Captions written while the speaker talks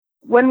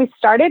when we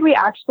started, we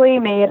actually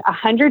made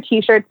 100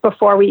 t-shirts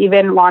before we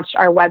even launched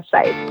our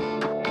website.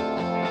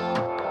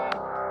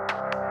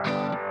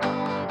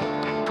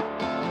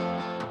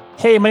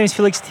 Hey, my name is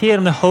Felix T, and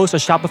I'm the host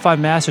of Shopify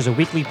Masters, a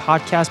weekly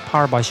podcast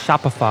powered by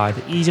Shopify,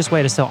 the easiest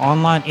way to sell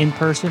online, in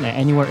person, and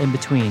anywhere in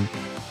between.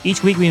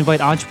 Each week, we invite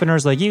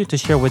entrepreneurs like you to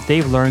share what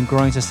they've learned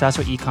growing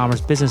successful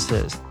e-commerce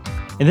businesses.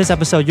 In this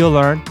episode, you'll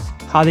learn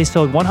how they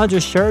sold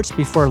 100 shirts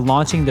before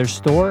launching their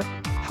store,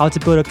 how to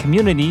build a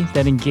community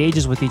that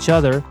engages with each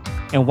other,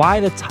 and why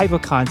the type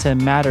of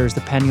content matters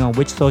depending on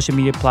which social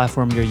media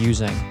platform you're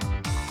using.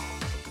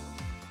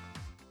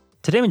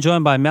 Today, I'm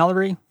joined by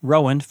Mallory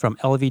Rowan from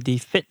LVD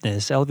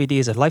Fitness. LVD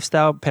is a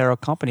lifestyle apparel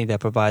company that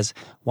provides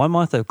 1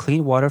 month of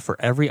clean water for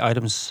every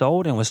item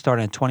sold and was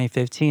started in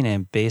 2015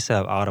 and based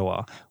out of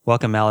Ottawa.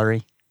 Welcome,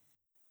 Mallory.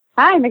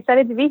 Hi, I'm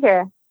excited to be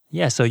here.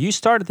 Yeah, so you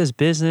started this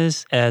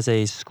business as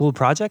a school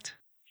project?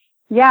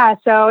 Yeah,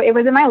 so it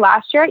was in my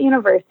last year at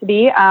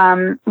university,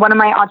 one of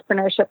my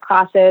entrepreneurship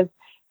classes.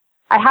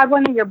 I had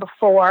one the year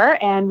before,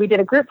 and we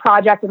did a group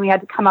project, and we had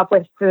to come up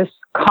with this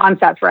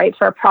concept, right,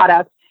 for a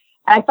product.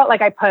 And I felt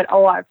like I put a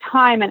lot of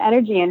time and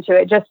energy into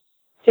it just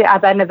to,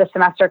 at the end of the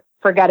semester,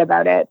 forget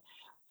about it.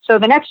 So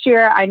the next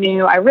year, I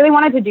knew I really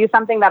wanted to do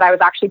something that I was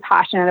actually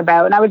passionate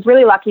about. And I was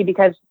really lucky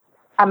because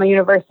I'm a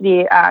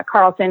university,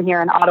 Carleton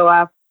here in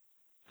Ottawa.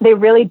 They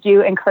really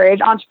do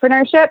encourage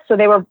entrepreneurship. So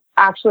they were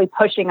actually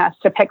pushing us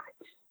to pick,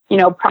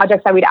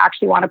 projects that we'd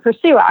actually want to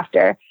pursue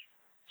after.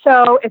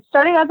 So it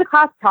started as a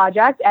class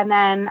project, and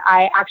then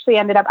I actually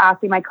ended up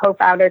asking my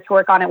co-founder to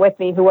work on it with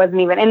me, who wasn't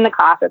even in the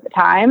class at the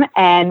time.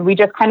 And we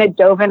just kind of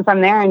dove in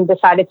from there and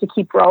decided to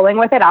keep rolling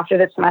with it after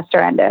the semester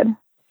ended.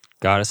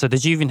 Got it. So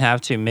did you even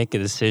have to make a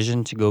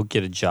decision to go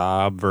get a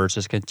job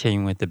versus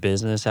continuing with the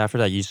business after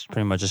that? You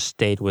pretty much just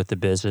stayed with the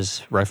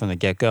business right from the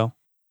get-go?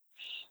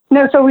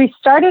 No, so we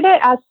started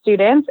it as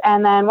students.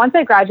 And then once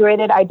I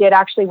graduated, I did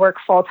actually work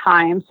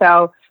full-time.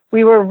 So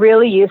we were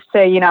really used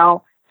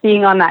to,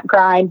 being on that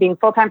grind, being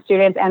full-time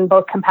students and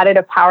both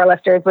competitive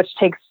powerlifters, which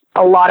takes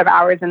a lot of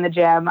hours in the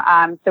gym.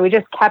 So we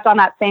just kept on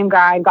that same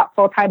grind, got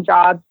full-time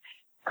jobs,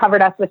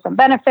 covered us with some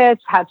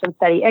benefits, had some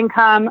steady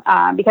income,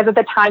 because at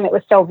the time it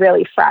was still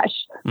really fresh.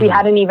 We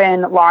hadn't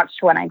even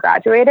launched when I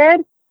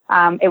graduated.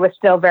 It was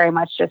still very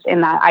much just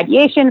in that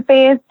ideation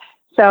phase.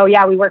 So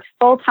yeah, we worked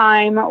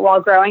full-time while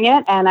growing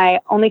it, and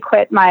I only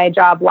quit my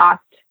job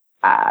last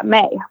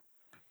May.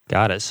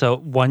 Got it. So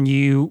when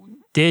you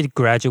did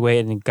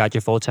graduate and got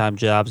your full-time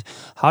jobs,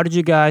 how did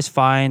you guys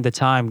find the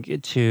time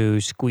to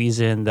squeeze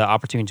in the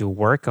opportunity to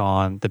work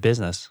on the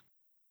business?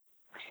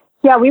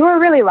 Yeah, we were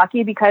really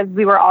lucky because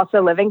we were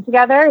also living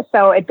together.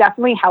 So it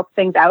definitely helped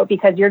things out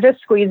because you're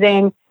just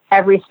squeezing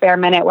every spare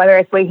minute, whether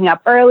it's waking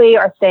up early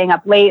or staying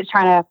up late,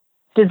 trying to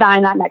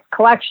design that next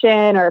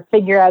collection or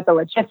figure out the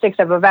logistics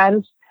of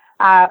events.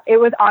 It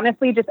was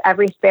honestly just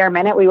every spare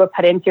minute we would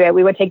put into it.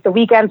 We would take the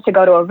weekends to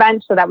go to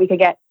events so that we could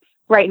get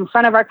right in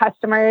front of our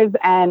customers,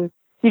 and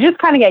you just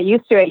kind of get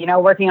used to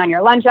it, working on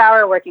your lunch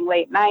hour, working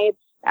late nights.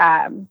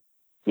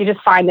 You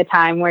just find the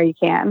time where you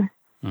can.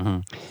 Mm-hmm.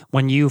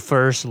 When you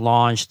first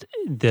launched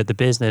the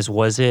business,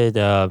 was it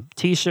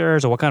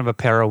t-shirts or what kind of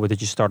apparel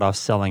did you start off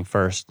selling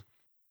first?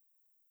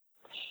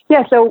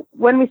 Yeah, so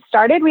when we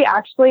started, we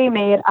actually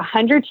made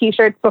 100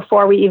 t-shirts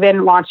before we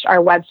even launched our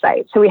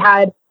website. So we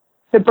had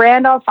the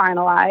brand all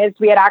finalized.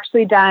 We had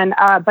actually done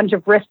a bunch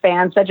of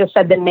wristbands that just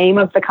said the name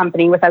of the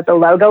company without the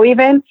logo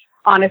even.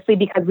 Honestly,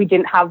 because we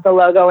didn't have the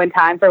logo in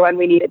time for when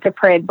we needed to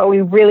print, but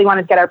we really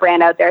wanted to get our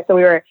brand out there. So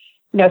we were,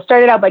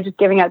 started out by just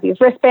giving out these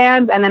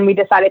wristbands, and then we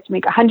decided to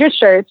make 100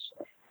 shirts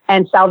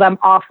and sell them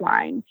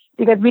offline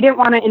because we didn't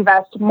want to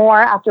invest more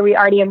after we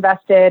already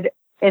invested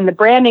in the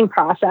branding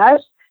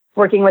process,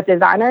 working with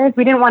designers.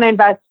 We didn't want to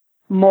invest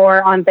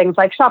more on things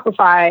like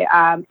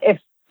Shopify if,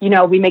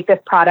 we make this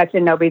product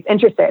and nobody's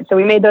interested. So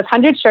we made those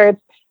 100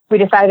 shirts. We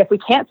decided if we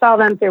can't sell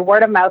them through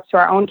word of mouth to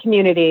our own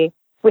community,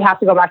 we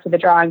have to go back to the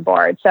drawing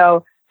board.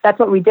 So that's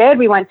what we did.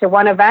 We went to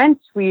one event.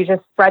 We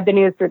just spread the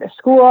news through the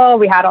school.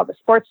 We had all the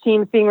sports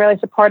teams being really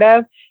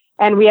supportive.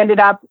 And we ended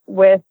up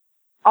with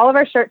all of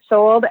our shirts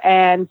sold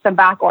and some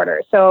back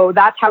orders. So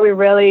that's how we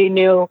really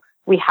knew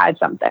we had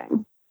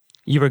something.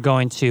 You were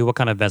going to what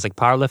kind of events, like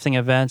powerlifting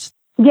events?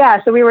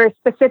 Yeah, so we were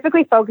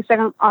specifically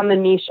focusing on the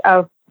niche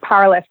of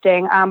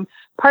powerlifting.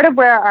 Part of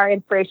where our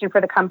inspiration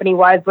for the company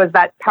was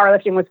that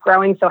powerlifting was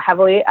growing so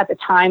heavily at the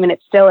time, and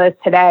it still is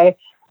today.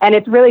 And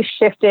it's really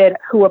shifted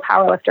who a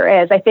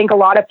powerlifter is. I think a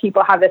lot of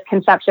people have this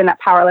conception that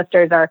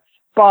powerlifters are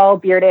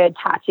bald, bearded,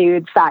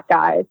 tattooed, fat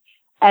guys.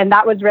 And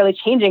that was really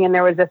changing. And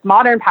there was this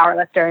modern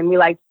powerlifter, and we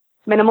liked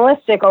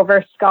minimalistic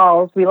over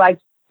skulls. We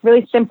liked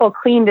really simple,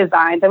 clean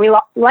designs. And we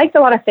liked a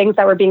lot of things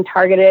that were being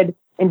targeted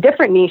in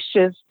different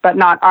niches, but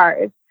not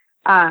ours.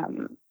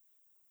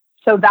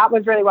 So that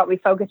was really what we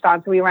focused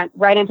on. So we went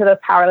right into those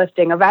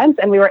powerlifting events,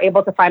 and we were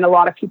able to find a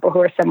lot of people who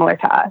were similar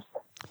to us.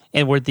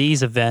 And were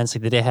these events,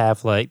 did they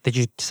have did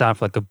you sign up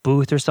for a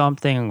booth or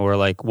something? Or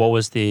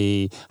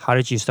how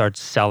did you start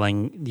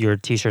selling your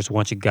t-shirts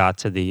once you got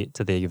to the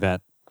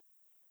event?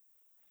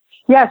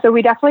 Yeah, so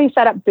we definitely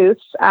set up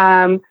booths.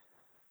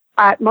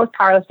 at most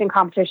powerlifting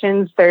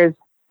competitions, there's,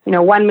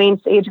 one main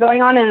stage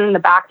going on. And in the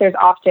back, there's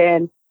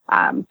often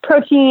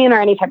protein or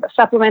any type of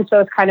supplements,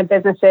 those kind of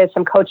businesses,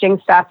 some coaching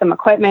stuff, some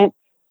equipment.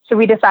 So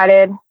we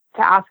decided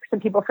to ask some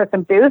people for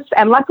some booths.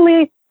 And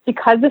luckily,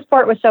 because the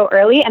sport was so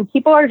early and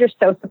people are just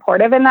so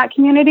supportive in that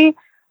community,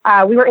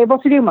 we were able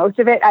to do most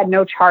of it at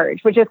no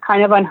charge, which is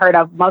kind of unheard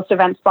of. Most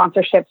event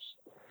sponsorships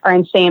are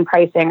insane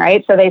pricing,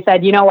 right? So they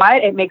said, you know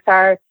what? It makes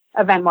our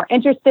event more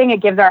interesting.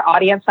 It gives our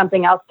audience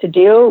something else to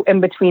do in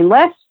between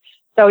lists.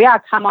 So yeah,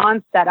 come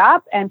on, set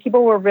up. And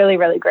people were really,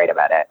 really great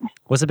about it.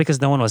 Was it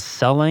because no one was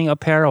selling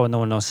apparel and no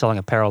one was selling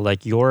apparel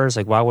like yours?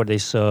 Like, why were they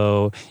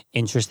so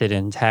interested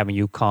in having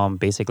you come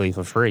basically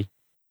for free?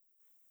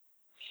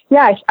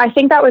 Yeah, I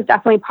think that was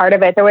definitely part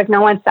of it. There was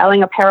no one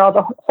selling apparel.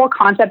 The whole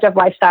concept of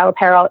lifestyle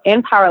apparel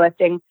in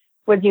powerlifting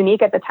was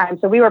unique at the time.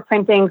 So we were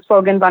printing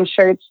slogans on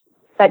shirts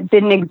that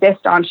didn't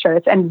exist on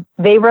shirts, and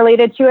they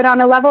related to it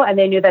on a level, and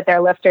they knew that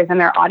their lifters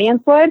and their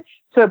audience would.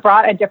 So it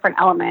brought a different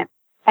element.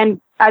 And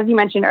as you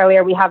mentioned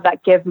earlier, we have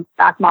that give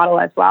back model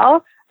as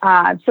well.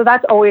 So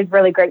that's always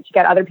really great to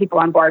get other people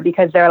on board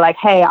because they're like,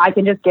 hey, I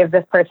can just give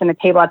this person a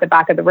table at the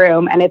back of the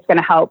room and it's going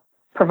to help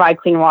provide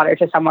clean water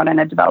to someone in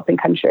a developing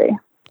country.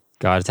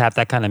 God, to have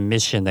that kind of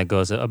mission that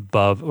goes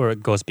above or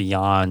it goes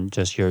beyond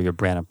just your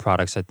brand of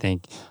products, I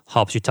think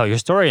helps you tell your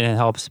story and it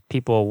helps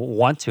people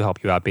want to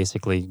help you out,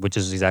 basically, which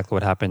is exactly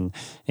what happened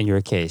in your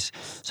case.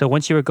 So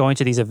once you were going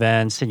to these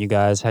events and you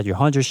guys had your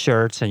 100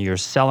 shirts and you're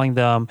selling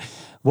them,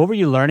 what were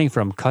you learning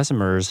from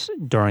customers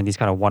during these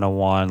kind of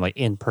one-on-one, like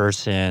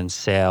in-person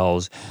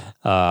sales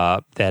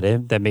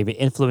that maybe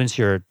influence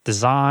your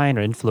design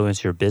or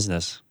influence your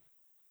business?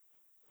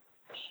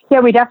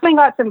 Yeah, we definitely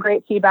got some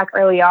great feedback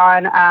early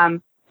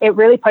on. It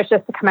really pushed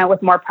us to come out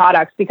with more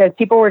products because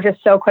people were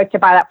just so quick to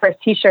buy that first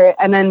t-shirt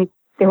and then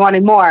they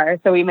wanted more.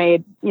 So we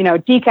made,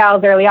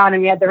 decals early on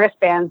and we had the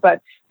wristbands,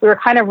 but we were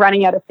kind of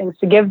running out of things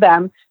to give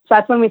them. So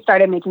that's when we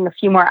started making a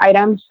few more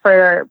items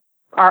for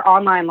our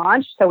online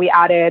launch. So we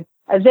added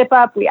a zip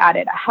up, we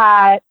added a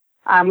hat,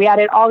 we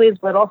added all these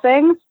little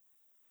things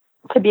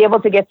to be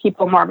able to give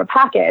people more of a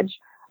package.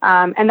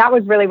 And that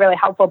was really, really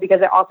helpful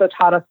because it also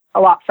taught us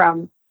a lot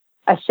from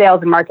a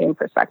sales and marketing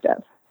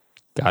perspective.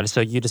 Got it.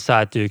 So you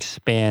decide to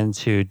expand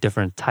to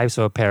different types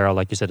of apparel,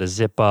 like you said, a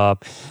zip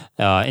up,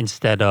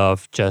 instead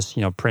of just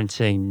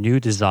printing new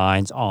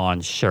designs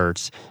on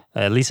shirts,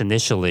 at least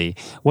initially.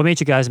 What made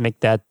you guys make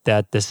that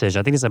decision?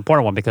 I think it's an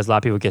important one because a lot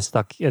of people get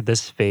stuck at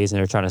this phase and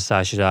they're trying to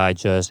decide, should I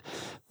just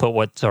put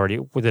what's already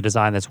with the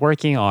design that's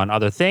working on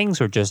other things,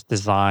 or just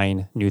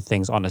design new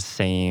things on the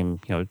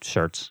same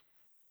shirts?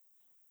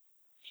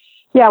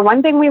 Yeah,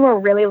 one thing we were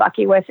really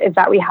lucky with is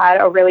that we had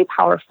a really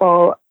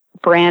powerful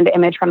brand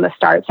image from the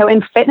start. So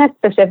in fitness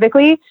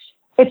specifically,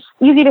 it's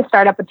easy to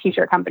start up a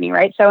t-shirt company,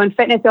 right? So in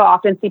fitness, you'll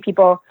often see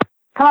people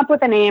come up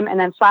with a name and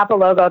then slap a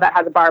logo that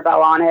has a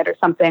barbell on it or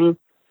something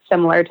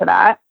similar to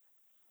that.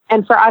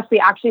 And for us, we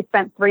actually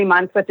spent 3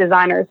 months with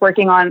designers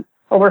working on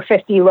over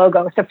 50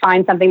 logos to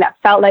find something that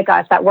felt like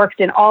us, that worked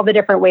in all the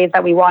different ways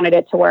that we wanted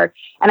it to work.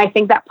 And I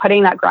think that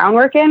putting that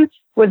groundwork in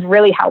was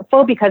really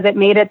helpful because it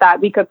made it that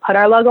we could put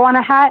our logo on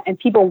a hat and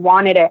people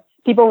wanted it.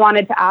 People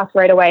wanted to ask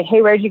right away,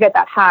 hey, where'd you get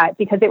that hat?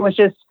 Because it was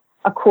just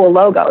a cool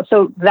logo.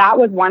 So that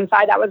was one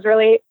side that was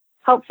really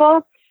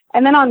helpful.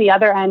 And then on the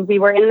other end, we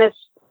were in this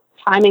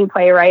timing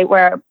play, right,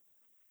 where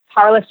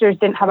powerlifters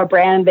didn't have a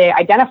brand they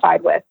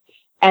identified with.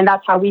 And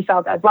that's how we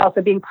felt as well.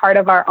 So being part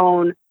of our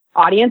own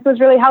audience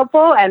was really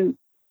helpful. And,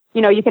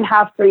 you can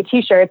have 3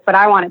 t-shirts, but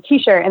I want a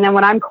t-shirt. And then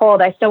when I'm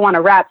cold, I still want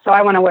to rep. So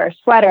I want to wear a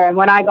sweater. And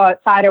when I go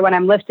outside or when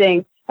I'm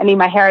lifting, I need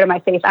my hair out of my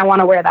face, I want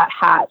to wear that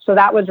hat. So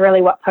that was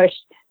really what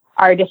pushed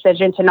our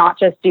decision to not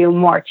just do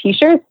more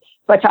t-shirts,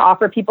 but to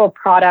offer people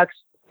products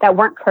that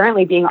weren't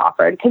currently being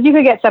offered. Because you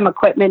could get some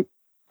equipment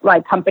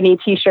like company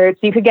t-shirts,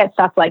 you could get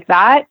stuff like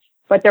that,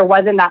 but there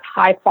wasn't that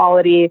high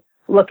quality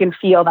look and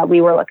feel that we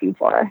were looking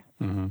for.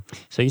 Mm-hmm.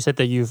 So you said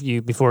that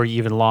you before you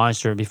even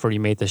launched or before you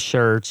made the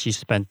shirts, you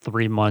spent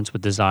 3 months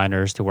with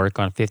designers to work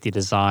on 50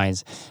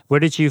 designs. Where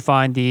did you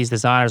find these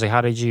designers? Like,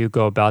 how did you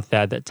go about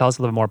that? Tell us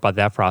a little more about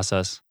that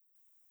process.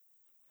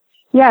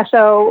 Yeah,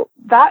 so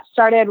that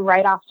started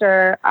right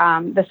after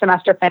the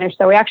semester finished.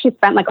 So we actually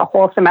spent like a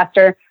whole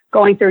semester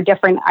going through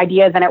different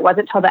ideas. And it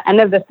wasn't till the end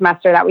of the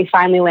semester that we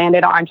finally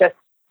landed on just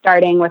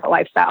starting with a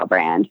lifestyle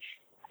brand.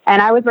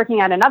 And I was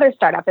working at another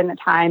startup in the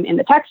time in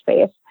the tech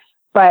space.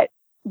 But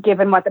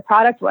given what the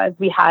product was,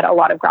 we had a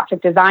lot of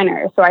graphic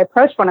designers. So I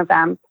approached one of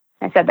them.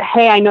 And I said,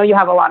 hey, I know you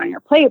have a lot on your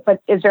plate,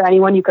 but is there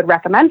anyone you could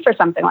recommend for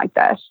something like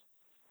this?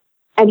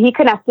 And he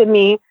connected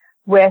me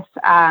with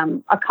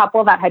a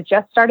couple that had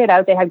just started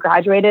out. They had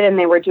graduated and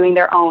they were doing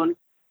their own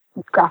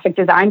graphic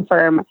design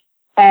firm.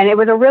 And it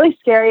was a really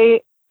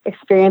scary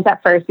experience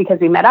at first because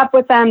we met up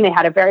with them. They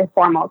had a very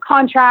formal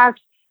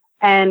contract.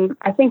 And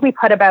I think we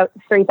put about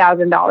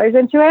 $3,000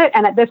 into it.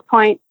 And at this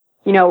point,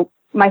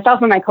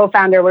 myself and my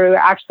co-founder, we were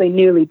actually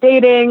newly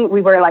dating.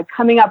 We were like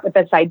coming up with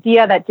this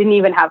idea that didn't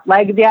even have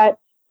legs yet.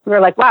 We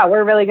were like, wow,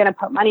 we're really going to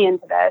put money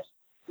into this.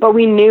 But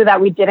we knew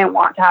that we didn't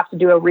want to have to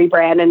do a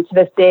rebrand. And to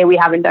this day, we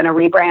haven't done a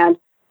rebrand.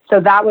 So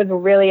that was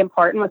really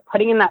important, was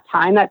putting in that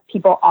time that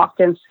people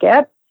often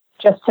skip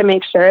just to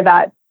make sure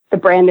that the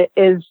brand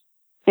is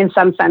in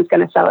some sense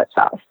going to sell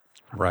itself.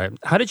 Right.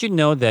 How did you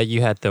know that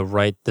you had the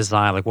right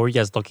design? Like, what were you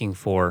guys looking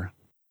for?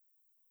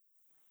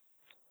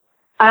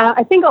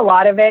 I think a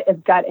lot of it is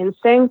gut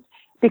instinct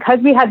because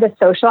we had the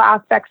social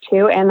aspect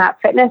too and that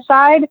fitness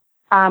side.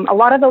 A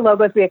lot of the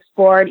logos we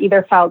explored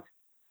either felt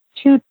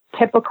too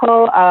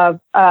typical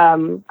of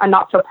a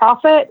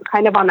not-for-profit,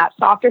 kind of on that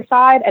softer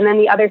side. And then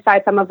the other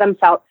side, some of them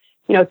felt,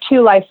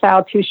 too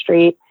lifestyle, too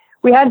street.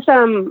 We had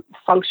some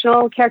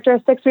functional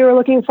characteristics we were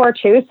looking for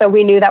too. So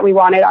we knew that we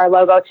wanted our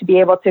logo to be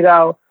able to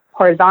go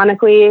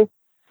horizontally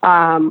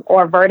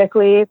or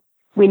vertically.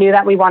 We knew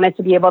that we wanted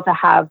to be able to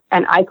have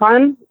an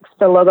icon, so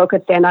the logo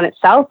could stand on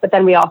itself, but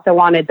then we also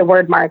wanted the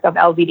word mark of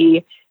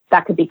LVD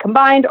that could be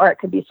combined or it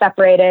could be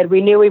separated. We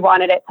knew we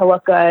wanted it to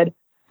look good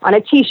on a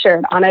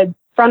t-shirt, on a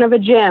front of a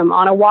gym,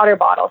 on a water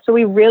bottle. So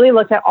we really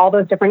looked at all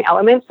those different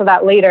elements so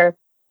that later,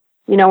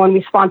 when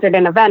we sponsored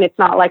an event, it's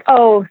not like,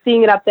 oh,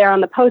 seeing it up there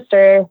on the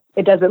poster,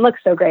 it doesn't look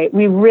so great.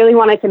 We really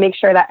wanted to make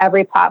sure that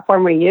every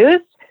platform we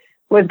used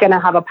was going to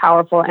have a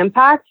powerful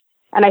impact.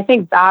 And I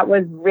think that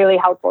was really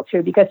helpful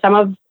too, because some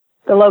of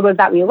the logos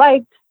that we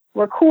liked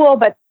were cool,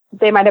 but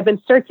they might have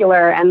been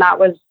circular, and that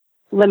was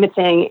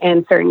limiting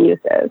in certain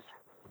uses.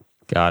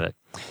 Got it.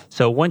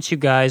 So once you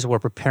guys were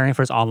preparing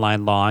for this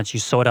online launch, you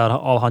sold out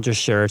all 100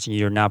 shirts, and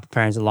you're now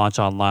preparing to launch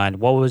online.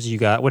 What did you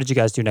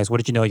guys do next? What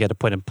did you know you had to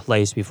put in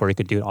place before you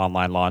could do an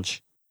online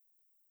launch?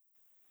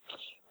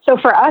 So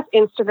for us,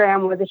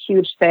 Instagram was a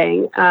huge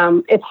thing.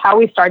 It's how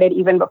we started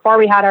even before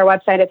we had our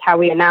website. It's how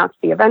we announced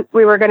the event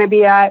we were going to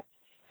be at.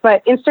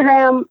 But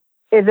Instagram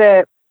is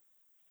a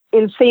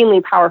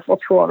insanely powerful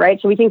tool, right?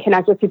 So we can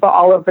connect with people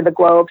all over the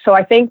globe. So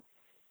I think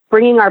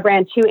bringing our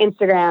brand to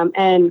Instagram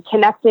and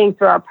connecting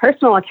through our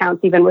personal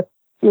accounts, even with,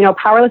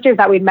 powerlifters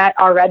that we'd met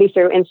already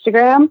through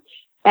Instagram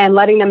and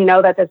letting them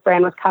know that this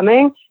brand was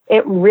coming,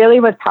 it really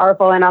was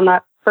powerful. And on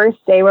the first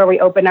day where we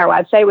opened our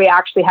website, we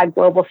actually had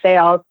global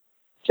sales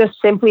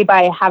just simply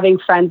by having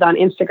friends on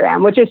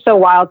Instagram, which is so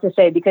wild to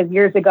say because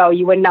years ago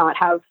you would not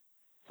have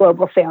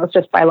global sales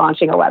just by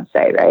launching a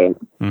website, right?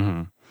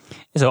 Mm-hmm.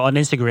 So on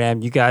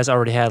Instagram, you guys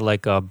already had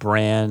like a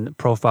brand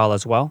profile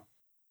as well?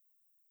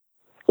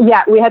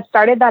 Yeah, we had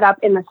started that up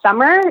in the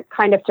summer,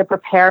 kind of to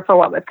prepare for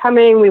what was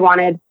coming. We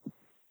wanted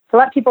to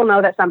let people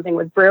know that something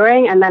was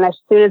brewing. And then as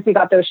soon as we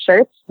got those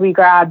shirts, we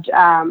grabbed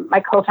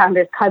my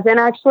co-founder's cousin,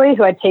 actually,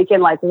 who had taken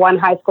like one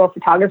high school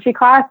photography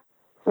class.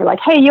 We're like,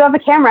 hey, you have a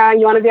camera.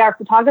 You want to be our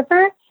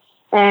photographer?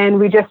 And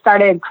we just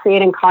started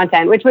creating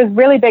content, which was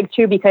really big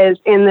too, because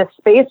in this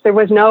space, there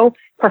was no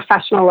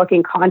professional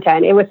looking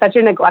content. It was such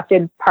a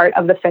neglected part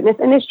of the fitness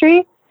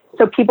industry.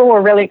 So people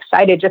were really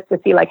excited just to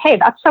see like, hey,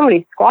 that's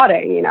somebody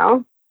squatting,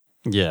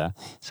 Yeah.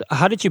 So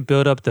how did you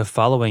build up the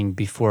following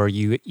before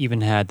you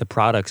even had the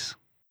products?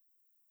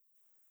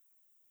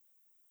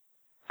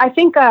 I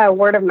think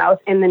word of mouth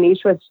in the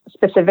niche was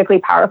specifically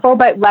powerful,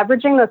 but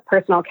leveraging those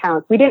personal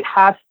accounts. We didn't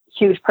have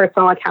huge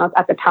personal accounts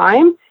at the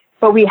time,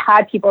 but we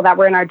had people that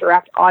were in our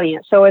direct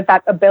audience. So it's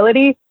that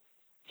ability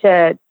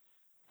to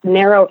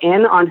narrow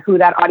in on who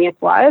that audience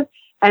was.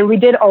 And we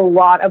did a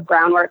lot of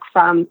groundwork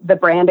from the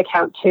brand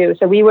account too.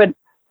 So we would,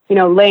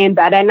 lay in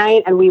bed at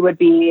night and we would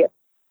be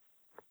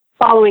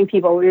following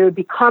people. We would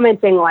be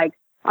commenting like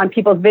on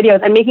people's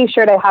videos and making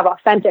sure to have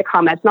authentic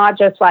comments, not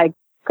just like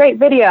great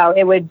video.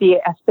 It would be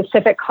a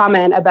specific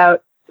comment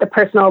about the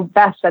personal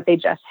best that they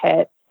just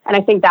hit. And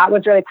I think that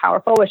was really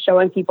powerful, was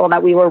showing people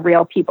that we were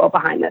real people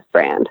behind this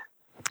brand.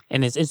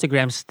 And is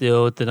Instagram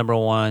still the number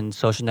one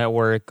social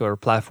network or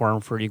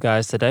platform for you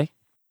guys today?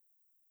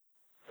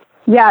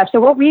 Yeah. So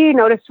what we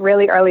noticed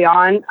really early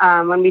on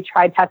when we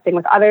tried testing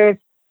with others,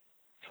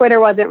 Twitter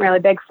wasn't really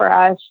big for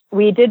us.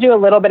 We did do a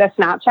little bit of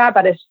Snapchat,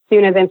 but as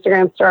soon as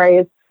Instagram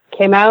stories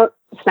came out,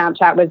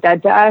 Snapchat was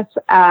dead to us.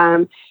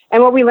 And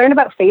what we learned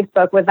about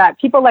Facebook was that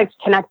people liked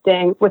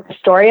connecting with the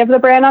story of the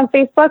brand on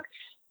Facebook.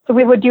 So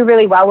we would do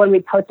really well when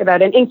we post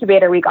about an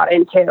incubator we got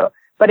into.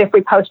 But if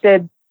we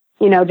posted,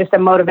 just a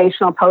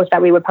motivational post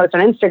that we would post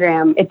on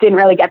Instagram, it didn't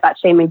really get that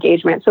same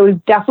engagement. So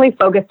we've definitely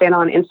focused in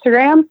on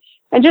Instagram.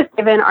 And just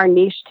given our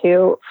niche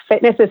too,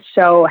 fitness is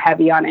so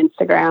heavy on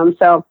Instagram.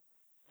 So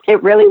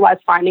it really was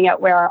finding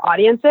out where our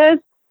audience is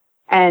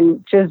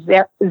and just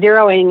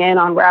zeroing in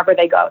on wherever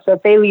they go. So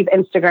if they leave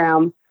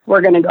Instagram,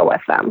 we're going to go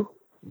with them.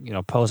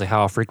 Post like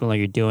how frequently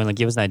you're doing, like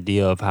give us an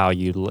idea of how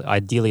you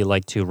ideally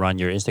like to run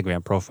your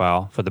Instagram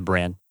profile for the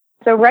brand.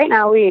 So right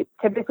now we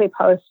typically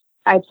post,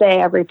 I'd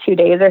say every 2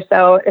 days or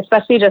so,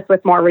 especially just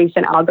with more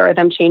recent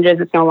algorithm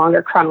changes. It's no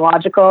longer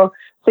chronological.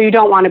 So you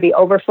don't want to be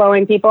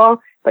overflowing people,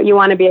 but you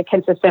want to be a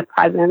consistent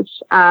presence.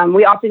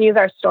 We often use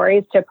our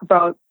stories to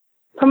promote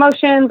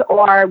promotions,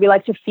 or we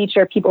like to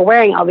feature people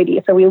wearing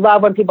LVD. So we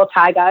love when people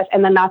tag us,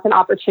 and then that's an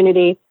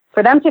opportunity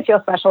for them to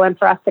feel special and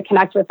for us to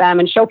connect with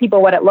them and show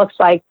people what it looks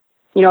like.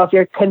 If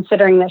you're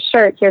considering this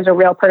shirt, here's a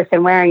real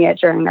person wearing it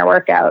during their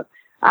workout.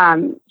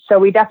 So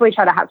we definitely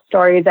try to have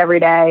stories every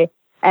day.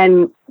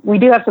 And we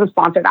do have some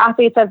sponsored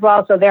athletes as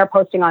well. So they're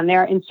posting on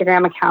their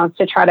Instagram accounts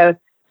to try to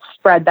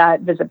spread that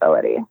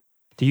visibility.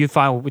 Do you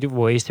find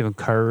ways to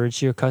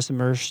encourage your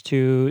customers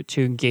to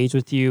engage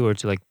with you or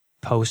to like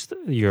post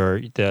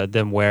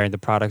them wearing the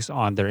products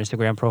on their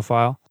Instagram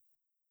profile?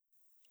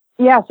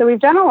 Yeah, so we've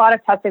done a lot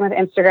of testing with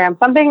Instagram.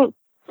 Something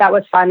that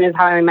was fun is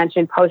how I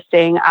mentioned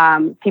posting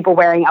people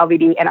wearing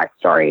LVD in our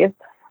stories.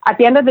 At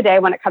the end of the day,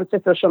 when it comes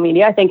to social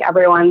media, I think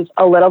everyone's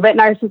a little bit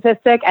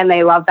narcissistic and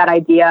they love that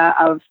idea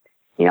of,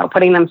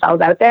 putting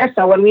themselves out there.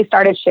 So when we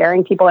started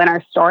sharing people in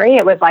our story,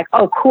 it was like,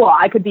 oh, cool,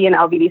 I could be in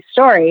LVD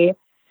story.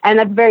 And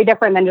that's very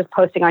different than just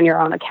posting on your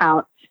own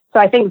account. So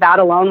I think that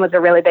alone was a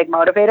really big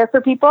motivator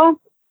for people.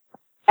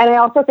 And I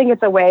also think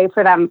it's a way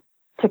for them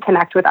to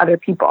connect with other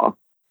people.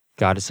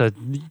 Got it. So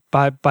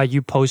by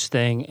you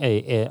posting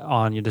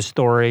on the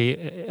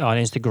story on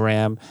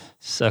Instagram,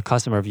 a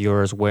customer of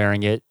yours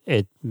wearing it,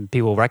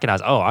 people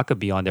recognize, oh, I could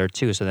be on there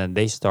too. So then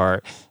they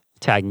start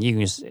tagging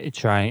you,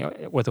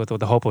 trying with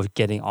the hope of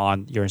getting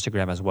on your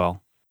Instagram as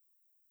well.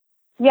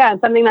 Yeah,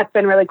 and something that's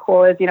been really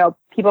cool is,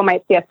 people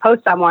might see us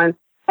post someone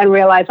and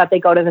realize that they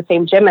go to the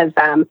same gym as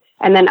them.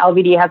 And then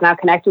LVD has now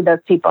connected those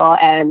people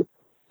and,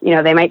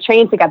 they might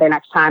train together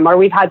next time. Or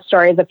we've had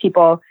stories of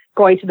people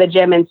going to the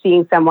gym and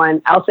seeing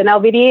someone else in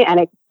LVD,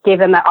 and it gave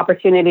them that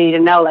opportunity to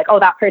know like, oh,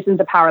 that person's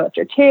a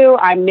powerlifter too.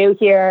 I'm new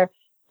here.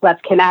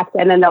 Let's connect.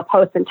 And then they'll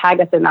post and tag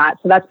us in that.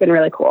 So that's been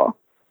really cool.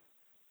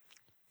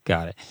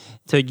 Got it.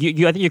 So I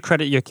think you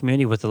credit your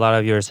community with a lot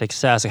of your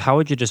success. How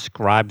would you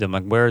describe them?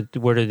 Like where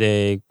do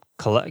they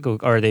collect?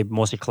 Are they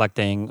mostly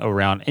collecting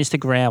around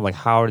Instagram? Like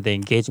how are they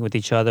engaging with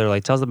each other?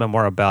 Like tell us a bit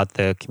more about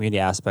the community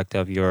aspect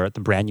of the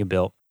brand you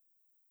built.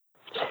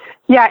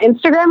 Yeah,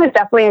 Instagram is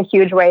definitely a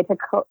huge way to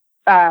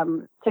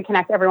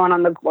connect everyone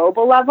on the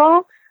global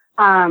level.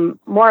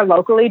 More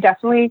locally,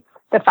 definitely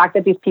the fact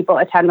that these people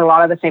attend a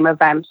lot of the same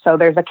events. So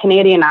there's a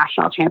Canadian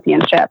National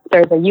Championship,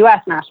 there's a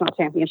US National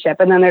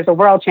Championship, and then there's a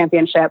World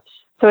Championship.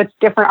 So it's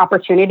different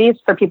opportunities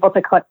for people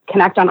to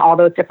connect on all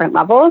those different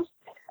levels,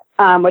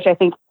 which I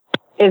think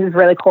is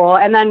really cool.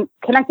 And then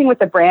connecting with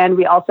the brand,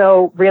 we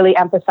also really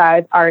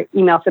emphasize our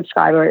email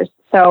subscribers.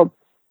 So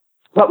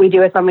what we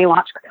do is when we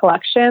launch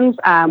collections,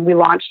 we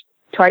launch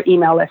to our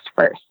email list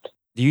first.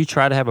 Do you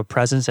try to have a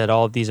presence at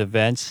all of these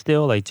events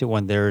still? Like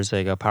when there's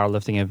like a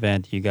powerlifting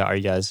event,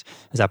 is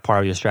that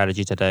part of your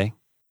strategy today?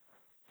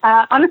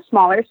 On a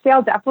smaller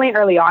scale, definitely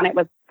early on, it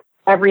was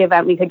every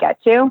event we could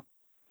get to.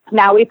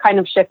 Now we've kind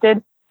of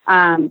shifted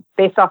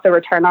based off the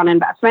return on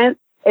investment.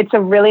 It's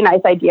a really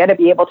nice idea to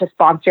be able to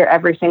sponsor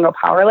every single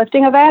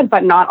powerlifting event,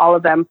 but not all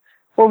of them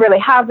will really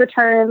have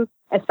returns,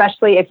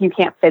 especially if you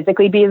can't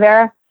physically be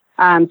there.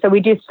 So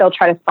we do still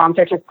try to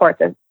sponsor to support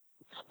the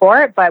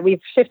sport, but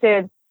we've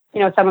shifted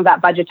some of that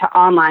budget to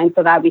online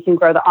so that we can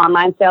grow the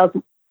online sales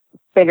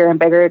bigger and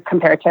bigger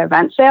compared to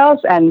event sales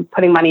and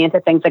putting money into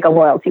things like a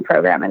loyalty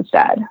program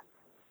instead.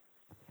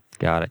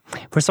 Got it.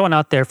 For someone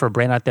out there, for a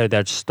brand out there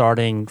that's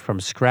starting from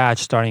scratch,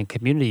 starting a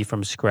community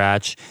from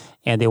scratch,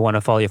 and they want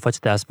to follow your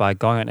footsteps by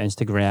going on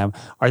Instagram,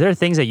 are there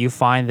things that you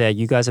find that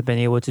you guys have been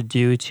able to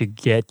do to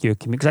get your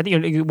community? Because I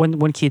think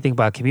one key thing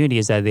about community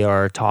is that they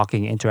are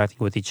talking, interacting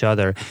with each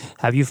other.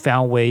 Have you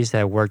found ways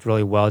that worked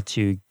really well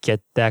to get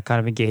that kind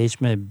of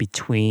engagement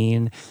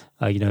between,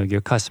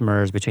 your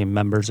customers, between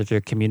members of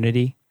your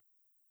community?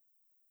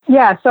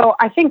 Yeah, so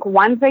I think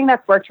one thing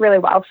that's worked really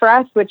well for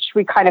us, which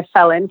we kind of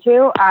fell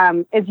into,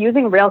 is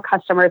using real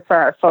customers for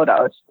our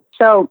photos.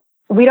 So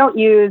we don't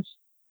use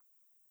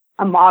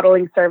a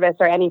modeling service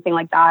or anything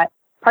like that,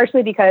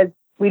 partially because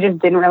we just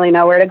didn't really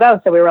know where to go.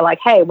 So we were like,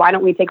 hey, why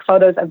don't we take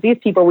photos of these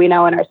people we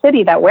know in our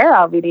city that wear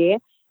LVD?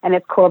 And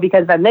it's cool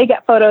because then they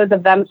get photos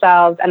of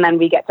themselves and then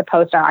we get to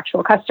post our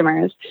actual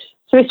customers.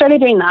 So we started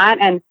doing that,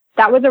 and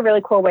that was a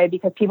really cool way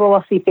because people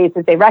will see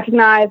faces they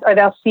recognize or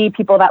they'll see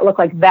people that look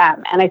like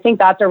them. And I think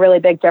that's a really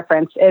big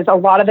difference is a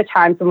lot of the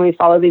times when we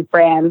follow these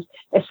brands,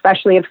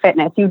 especially in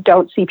fitness, you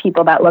don't see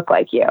people that look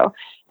like you.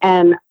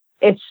 And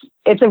it's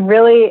a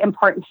really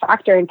important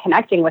factor in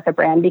connecting with a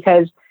brand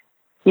because,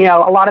 a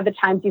lot of the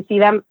times you see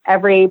them,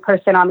 every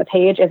person on the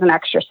page is an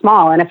extra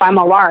small. And if I'm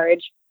a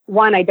large,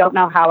 one, I don't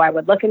know how I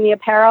would look in the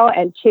apparel.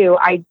 And two,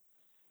 I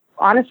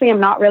honestly am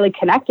not really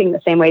connecting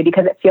the same way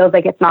because it feels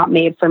like it's not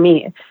made for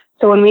me.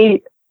 So when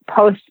we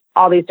post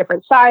all these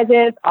different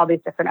sizes, all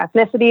these different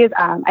ethnicities,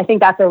 I think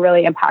that's a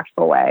really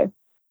impactful way.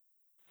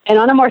 And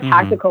on a more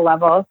tactical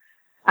level,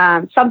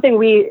 something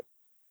we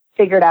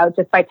figured out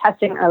just by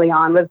testing early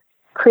on was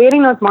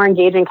creating those more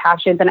engaging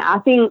captions and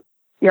asking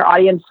your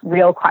audience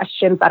real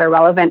questions that are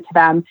relevant to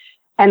them.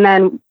 And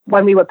then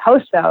when we would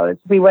post those,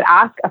 we would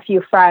ask a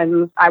few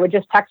friends. I would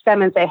just text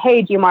them and say,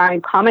 hey, do you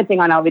mind commenting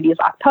on LVD's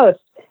last post?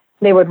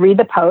 They would read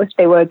the post.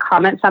 They would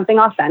comment something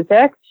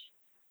authentic.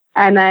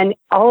 And then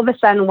all of a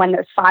sudden, when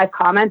there's 5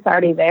 comments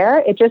already there,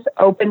 it just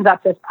opens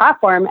up this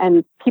platform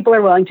and people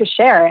are willing to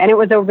share. And it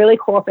was a really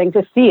cool thing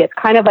to see. It's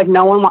kind of like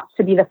no one wants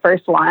to be the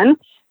first one.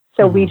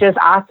 So we just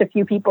asked a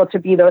few people to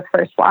be those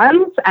first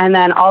ones. And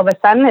then all of a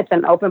sudden, it's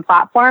an open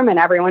platform and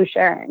everyone's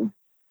sharing.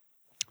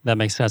 That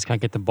makes sense. Kind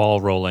of get the ball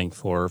rolling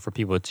for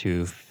people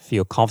to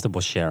feel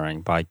comfortable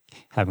sharing by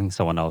having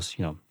someone else,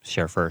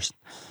 share first.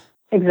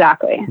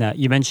 Exactly. Now,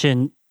 you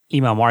mentioned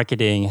email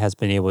marketing has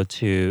been able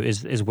to,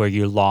 is where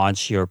you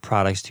launch your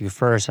products to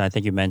first. And I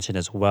think you mentioned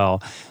as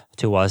well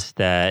to us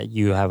that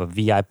you have a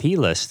VIP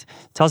list.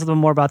 Tell us a little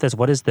more about this.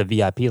 What is the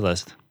VIP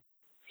list?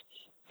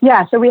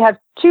 Yeah, so we have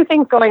two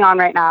things going on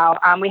right now.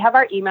 We have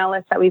our email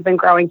list that we've been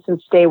growing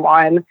since day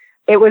one.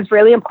 It was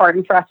really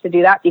important for us to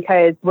do that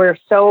because we're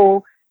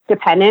so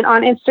dependent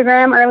on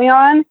Instagram early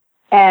on.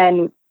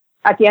 And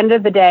at the end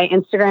of the day,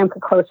 Instagram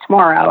could close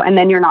tomorrow and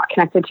then you're not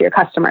connected to your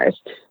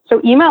customers. So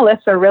email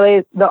lists are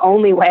really the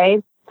only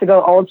way to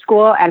go old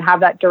school and have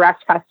that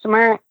direct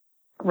customer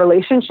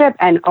relationship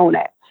and own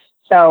it.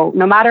 So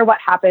no matter what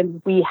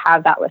happens, we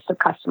have that list of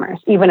customers.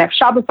 Even if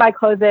Shopify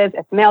closes,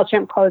 if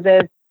MailChimp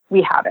closes,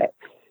 we have it.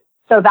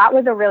 So that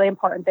was a really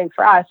important thing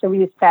for us. So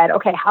we said,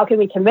 okay, how can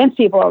we convince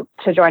people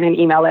to join an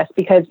email list?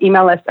 Because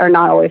email lists are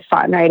not always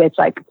fun, right? It's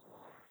like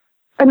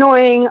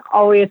annoying,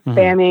 always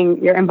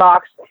spamming your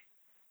inbox.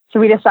 So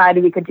we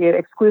decided we could do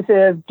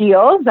exclusive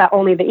deals that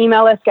only the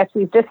email list gets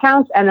these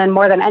discounts. And then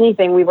more than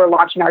anything, we were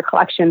launching our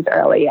collections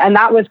early. And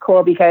that was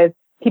cool because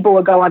people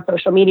would go on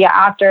social media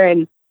after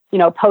and,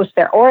 post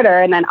their order.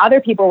 And then other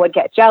people would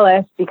get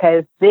jealous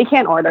because they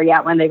can't order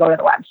yet when they go to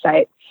the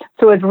website.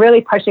 So it was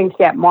really pushing to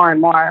get more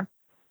and more.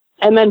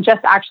 And then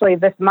just actually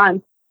this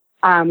month,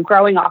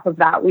 growing off of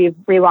that, we've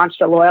relaunched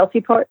a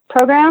loyalty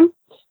program.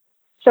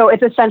 So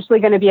it's essentially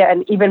going to be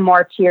an even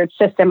more tiered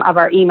system of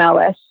our email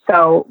list.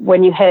 So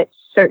when you hit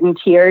certain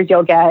tiers,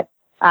 you'll get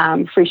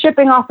free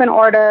shipping off an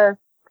order.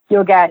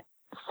 You'll get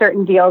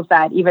certain deals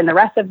that even the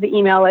rest of the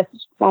email list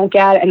won't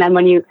get. And then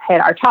when you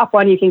hit our top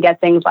one, you can get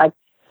things like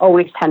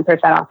always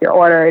 10% off your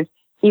orders,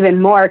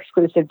 even more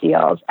exclusive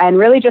deals, and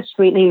really just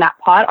sweetening that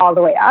pot all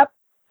the way up.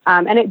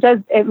 And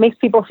it makes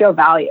people feel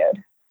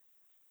valued.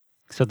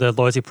 So the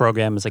loyalty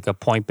program is like a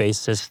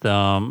point-based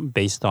system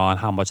based on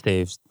how much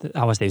they've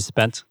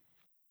spent.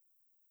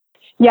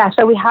 Yeah,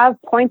 so we have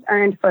points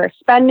earned for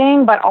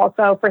spending, but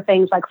also for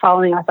things like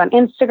following us on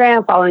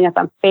Instagram, following us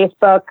on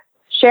Facebook,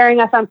 sharing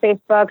us on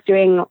Facebook,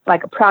 doing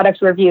like a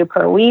product review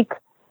per week,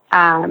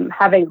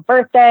 having a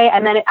birthday,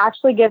 and then it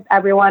actually gives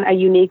everyone a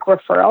unique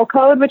referral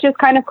code, which is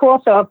kind of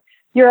cool. So if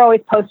you're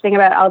always posting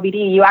about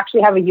LBD, you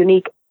actually have a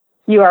unique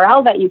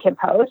URL that you can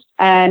post,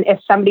 and if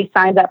somebody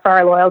signs up for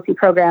our loyalty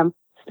program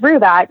through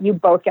that, you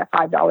both get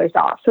 $5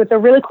 off. So it's a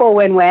really cool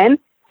win-win,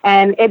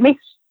 and it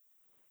makes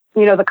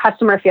the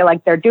customer feel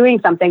like they're doing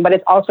something, but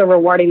it's also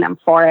rewarding them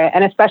for it.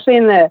 And especially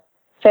in the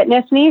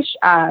fitness niche,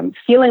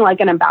 feeling like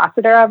an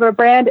ambassador of a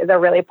brand is a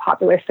really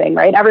popular thing,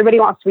 right? Everybody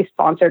wants to be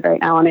sponsored right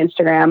now on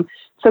Instagram.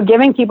 So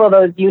giving people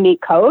those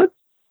unique codes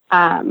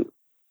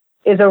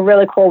is a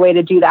really cool way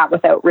to do that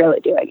without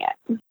really doing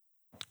it.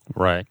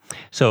 Right.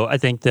 So I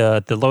think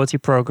the loyalty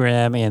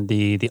program and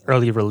the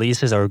early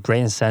releases are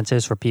great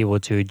incentives for people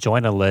to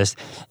join a list.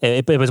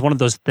 It was one of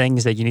those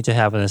things that you need to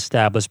have an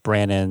established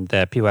brand and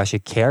that people actually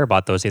care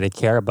about those. They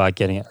care about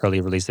getting an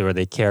early release or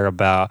they care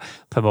about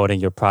promoting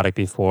your product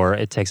before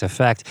it takes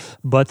effect.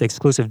 But the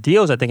exclusive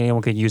deals, I think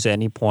anyone can use at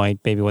any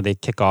point, maybe when they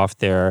kick off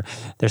their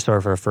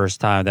store for the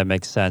first time. That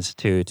makes sense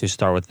to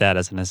start with that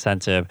as an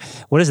incentive.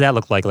 What does that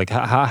look like? Like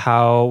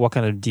what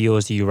kind of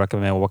deals do you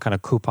recommend? What kind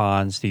of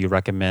coupons do you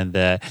recommend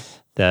that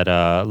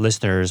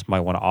listeners might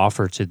want to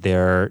offer to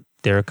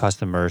their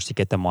customers to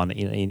get them on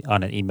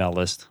an email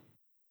list?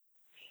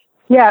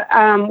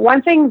 Yeah,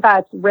 one thing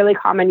that's really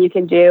common you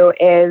can do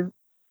is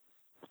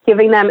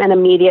giving them an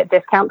immediate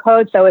discount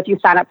code. So if you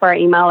sign up for our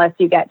email list,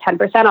 you get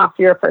 10% off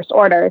your first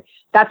order.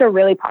 That's a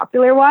really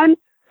popular one.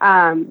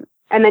 And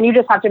then you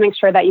just have to make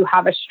sure that you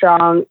have a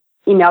strong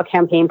email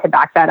campaign to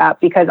back that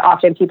up, because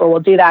often people will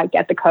do that,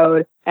 get the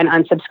code, and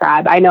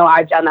unsubscribe. I know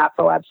I've done that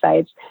for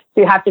websites.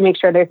 So you have to make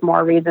sure there's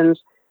more reasons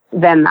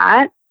than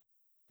that.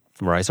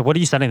 Right. So what are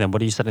you sending them?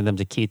 What are you sending them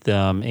to keep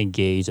them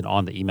engaged and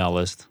on the email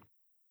list?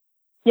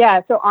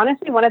 Yeah. So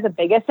honestly, one of the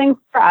biggest things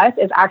for us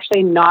is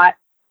actually not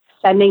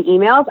sending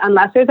emails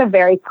unless there's a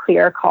very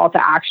clear call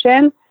to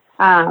action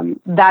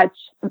that's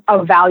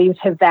of value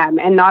to them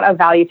and not of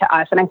value to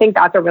us. And I think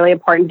that's a really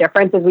important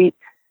difference is we,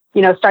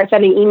 start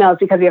sending emails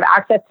because we have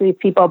access to these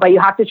people, but you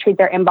have to treat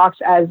their inbox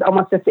as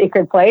almost a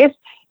sacred place.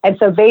 And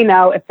so they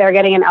know if they're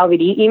getting an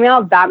LVD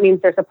email, that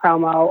means there's a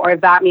promo, or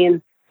that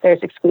means there's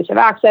exclusive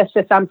access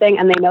to something,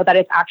 and they know that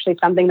it's actually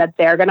something that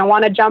they're going to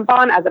want to jump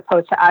on as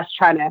opposed to us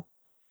trying to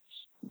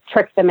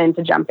trick them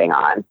into jumping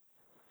on.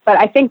 But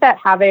I think that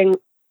having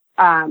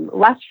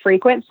less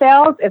frequent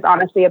sales is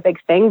honestly a big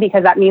thing,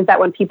 because that means that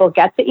when people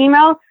get the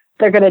email,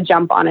 they're going to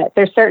jump on it.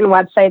 There's certain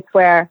websites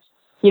where,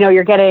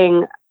 you're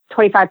getting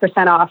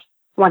 25% off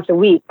once a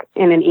week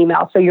in an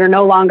email. So you're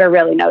no longer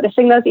really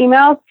noticing those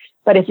emails.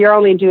 But if you're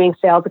only doing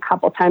sales a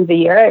couple times a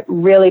year, it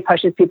really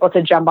pushes people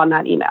to jump on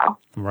that email.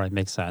 Right,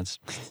 makes sense.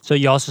 So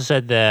you also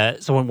said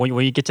that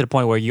when you get to the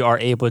point where you are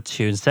able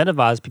to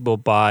incentivize people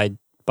by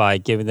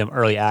giving them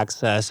early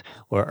access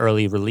or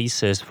early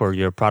releases for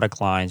your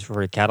product lines, for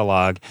your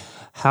catalog,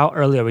 how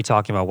early are we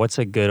talking about? What's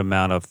a good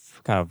amount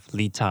of kind of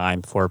lead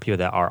time for people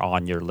that are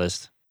on your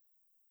list?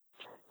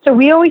 So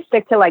we always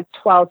stick to like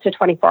 12 to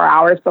 24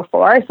 hours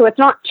before. So it's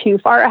not too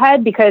far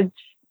ahead, because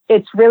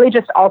it's really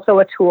just also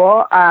a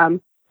tool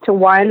to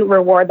one,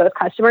 reward those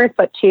customers,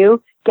 but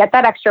two, get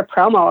that extra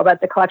promo about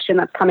the collection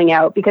that's coming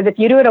out. Because if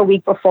you do it a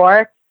week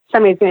before,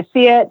 somebody's going to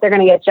see it, they're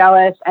going to get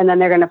jealous, and then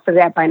they're going to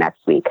forget by next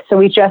week. So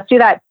we just do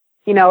that.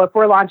 If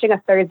we're launching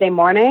a Thursday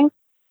morning,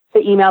 the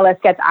email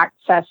list gets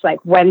access like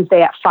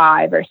Wednesday at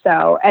 5 or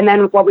so. And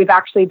then what we've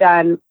actually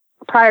done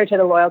prior to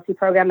the loyalty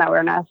program that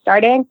we're now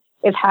starting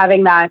is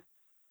having that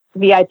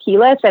VIP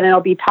list, and it'll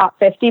be top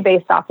 50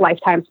 based off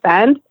lifetime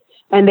spend.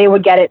 And they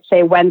would get it,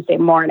 say, Wednesday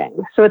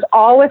morning. So it's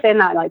all within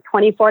that like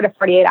 24 to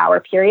 48 hour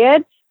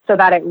period, so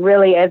that it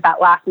really is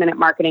that last minute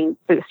marketing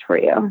boost for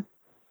you.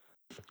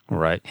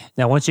 Right.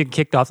 Now, once you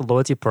kicked off the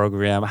loyalty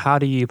program, how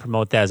do you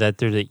promote that? Is that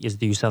do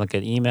you send like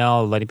an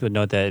email letting people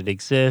know that it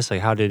exists?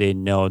 Like, how do they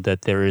know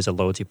that there is a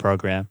loyalty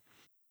program?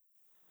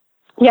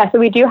 Yeah, so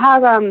we do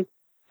have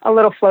a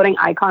little floating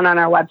icon on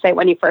our website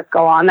when you first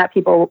go on that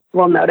people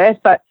will notice.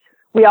 But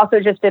we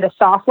also just did a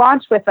soft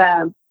launch with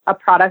a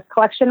product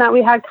collection that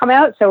we had come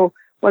out. So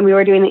when we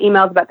were doing the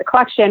emails about the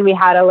collection, we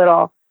had a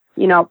little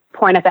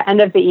point at the end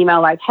of the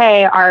email like,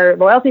 hey, our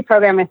loyalty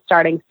program is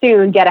starting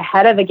soon. Get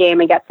ahead of the game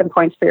and get some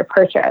points for your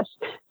purchase.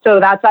 So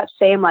that's that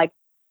same like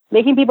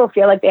making people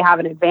feel like they have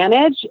an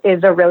advantage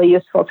is a really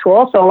useful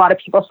tool. So a lot of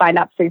people signed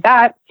up through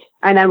that.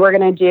 And then we're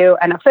going to do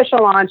an official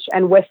launch.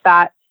 And with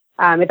that,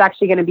 it's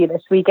actually going to be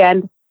this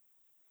weekend.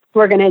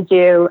 We're going to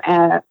do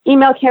an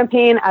email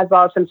campaign as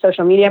well as some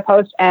social media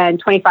posts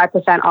and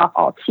 25% off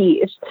all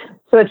teas.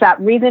 So it's that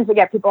reason to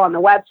get people on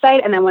the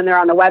website. And then when they're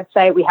on the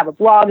website, we have a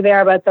blog there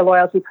about the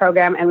loyalty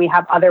program, and we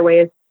have other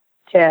ways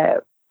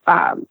to,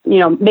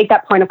 make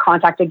that point of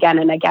contact again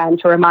and again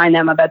to remind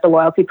them about the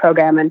loyalty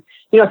program. And,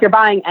 if you're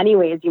buying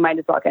anyways, you might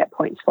as well get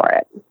points for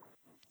it.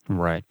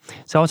 Right.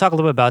 So I want to talk a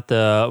little bit about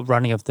the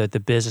running of the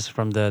business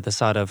from the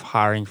side of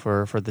hiring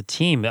for the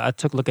team. I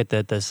took a look at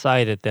the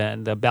site at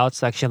the about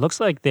section. It looks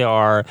like there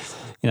are,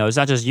 it's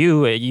not just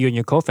you and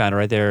your co-founder,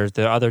 right? There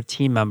are other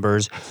team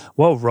members.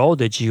 What role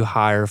did you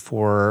hire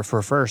for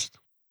First?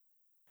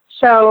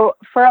 So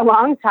for a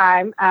long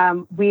time,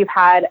 we've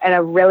had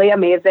a really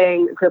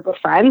amazing group of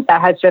friends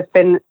that has just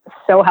been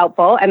so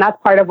helpful. And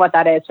that's part of what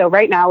that is. So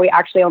right now we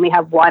actually only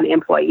have one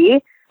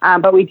employee,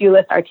 but we do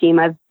list our team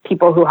as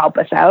people who help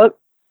us out.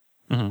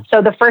 Mm-hmm.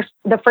 So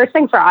the first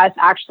thing for us,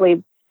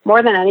 actually,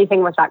 more than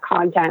anything, was that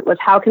content. Was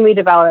how can we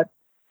develop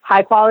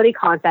high quality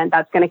content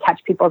that's going to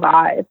catch people's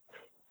eyes?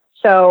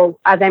 So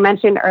as I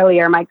mentioned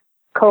earlier, my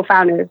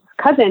co-founder's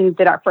cousin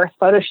did our first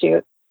photo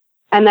shoot,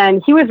 and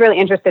then he was really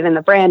interested in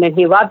the brand, and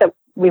he loved that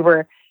we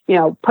were,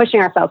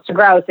 pushing ourselves to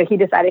grow. So he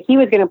decided he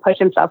was going to push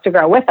himself to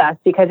grow with us,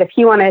 because if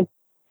he wanted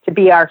to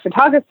be our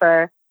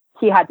photographer,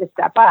 he had to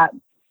step up,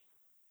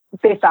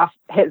 based off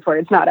his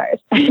words, not ours.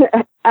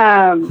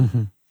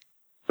 Mm-hmm.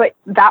 But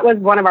that was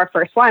one of our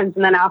first ones.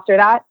 And then after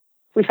that,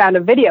 we found a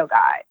video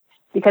guy,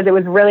 because it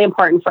was really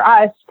important for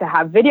us to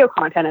have video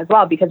content as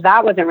well, because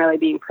that wasn't really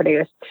being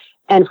produced.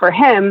 And for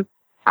him,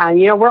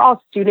 we're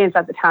all students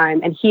at the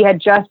time, and he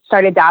had just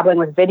started dabbling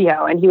with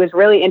video, and he was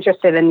really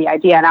interested in the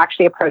idea and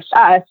actually approached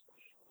us.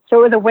 So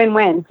it was a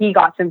win-win. He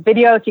got some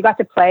videos, he got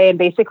to play and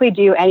basically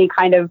do any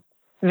kind of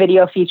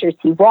video features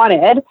he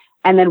wanted.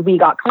 And then we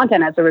got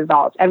content as a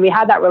result. And we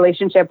had that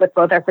relationship with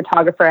both our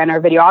photographer and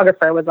our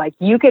videographer. Was like,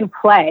 you can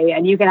play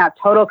and you can have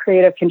total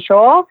creative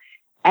control,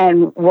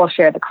 and we'll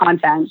share the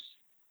content.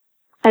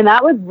 And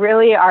that was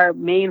really our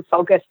main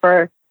focus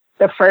for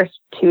the first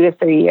 2 to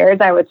 3 years,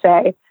 I would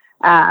say,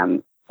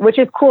 which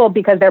is cool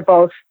because they're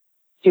both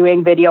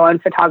doing video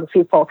and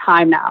photography full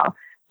time now.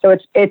 So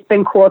it's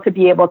been cool to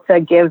be able to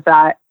give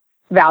that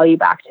value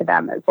back to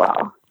them as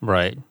well.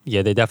 Right.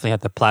 Yeah, they definitely have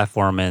the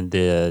platform and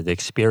the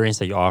experience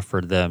that you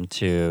offered them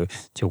to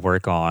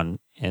work on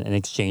in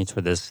exchange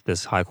for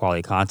this high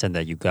quality content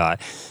that you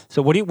got.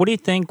 So what do you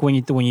think when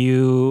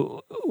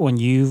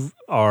you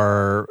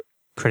are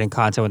creating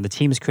content, when the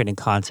team is creating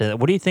content,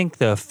 what do you think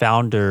the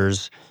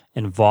founders'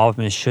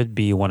 involvement should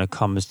be when it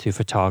comes to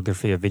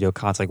photography or video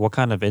content? Like, what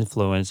kind of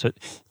influence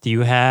do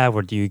you have,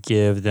 or do you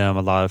give them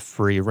a lot of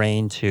free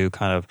reign to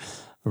kind of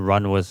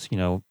run with,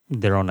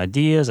 their own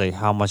ideas? Like,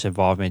 how much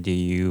involvement do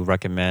you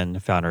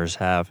recommend founders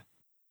have?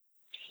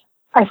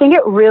 I think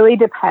it really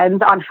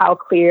depends on how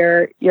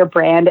clear your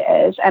brand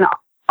is. And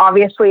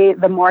obviously,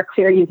 the more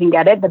clear you can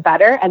get it, the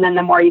better. And then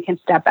the more you can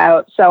step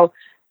out. So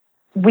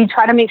we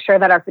try to make sure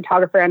that our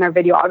photographer and our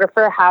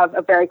videographer have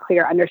a very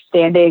clear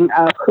understanding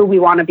of who we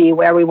want to be,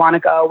 where we want to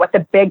go, what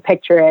the big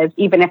picture is,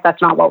 even if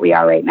that's not what we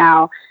are right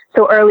now.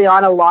 So early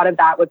on, a lot of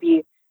that would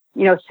be,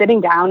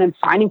 sitting down and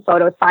finding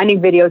photos, finding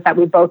videos that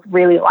we both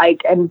really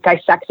like, and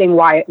dissecting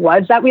why it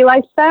was that we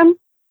liked them,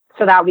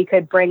 so that we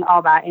could bring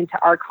all that into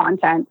our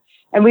content.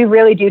 And we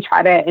really do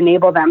try to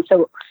enable them.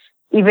 So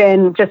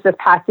even just this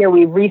past year,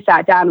 we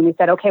sat down and we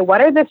said, okay, what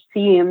are the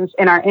themes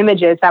in our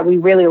images that we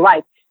really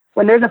like?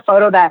 When there's a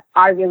photo that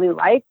I really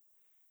like,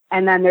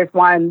 and then there's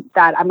one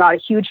that I'm not a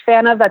huge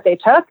fan of that they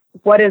took,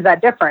 what is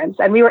that difference?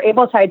 And we were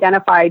able to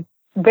identify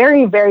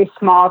very, very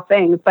small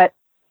things. But,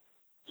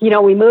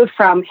 we moved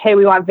from, hey,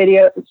 we want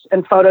videos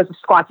and photos of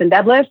squats and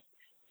deadlifts,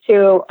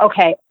 to,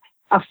 okay,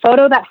 a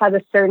photo that has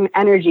a certain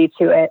energy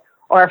to it,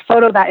 or a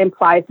photo that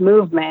implies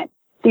movement.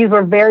 These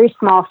were very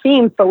small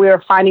themes, but we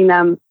were finding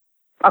them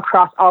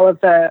across all of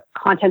the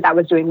content that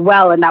was doing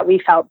well and that we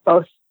felt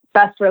both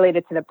best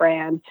related to the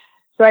brand.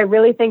 So I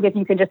really think if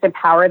you can just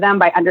empower them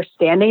by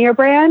understanding your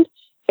brand,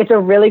 it's a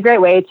really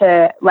great way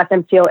to let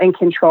them feel in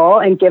control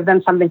and give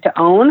them something to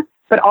own,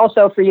 but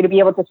also for you to be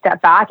able to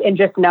step back and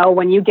just know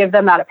when you give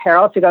them that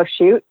apparel to go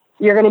shoot,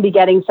 you're going to be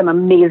getting some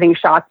amazing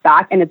shots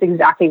back, and it's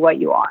exactly what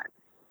you want.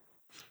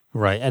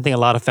 Right. I think a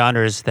lot of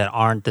founders that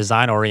aren't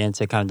design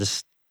oriented kind of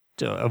just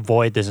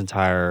avoid this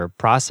entire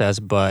process,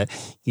 but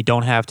you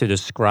don't have to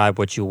describe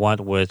what you want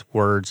with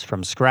words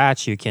from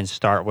scratch. You can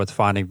start with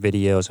finding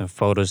videos and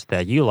photos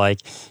that you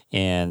like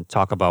and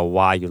talk about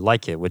why you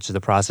like it, which is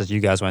the process you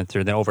guys went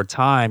through. Then over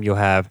time, you'll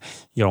have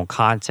your own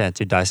content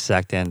to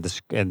dissect, and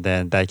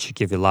then that should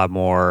give you a lot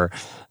more,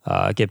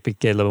 get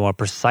a little more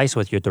precise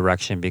with your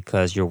direction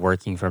because you're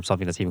working from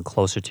something that's even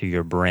closer to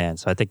your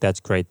brand. So I think that's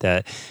great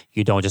that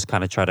you don't just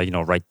kind of try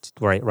to,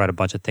 write a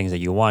bunch of things that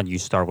you want. You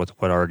start with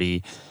what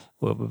already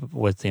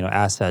with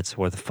assets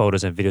with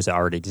photos and videos that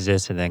already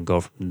exist, and then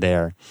go from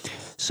there.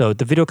 So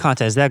the video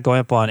content, is that going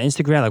up on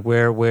Instagram?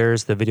 Like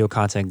where's the video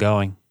content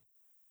going?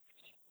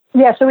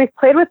 Yeah, so we've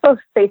played with both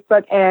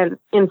Facebook and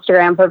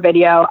Instagram for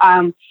video.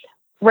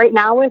 Right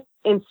now with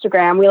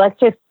Instagram, we like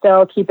to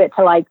still keep it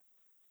to like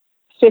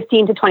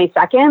 15 to 20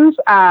 seconds.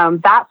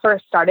 That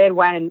first started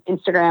when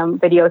Instagram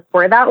videos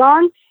were that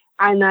long.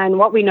 And then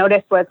what we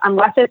noticed was,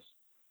 unless it's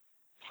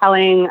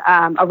telling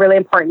a really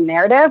important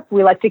narrative,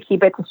 we like to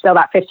keep it to still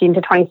that 15 to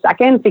 20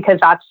 seconds because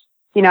that's,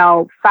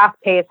 fast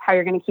paced, how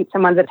you're going to keep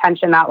someone's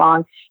attention that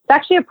long. It's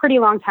actually a pretty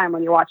long time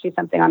when you're watching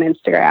something on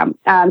Instagram.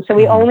 So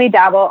we only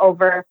dabble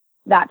over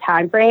that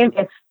time frame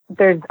if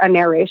there's a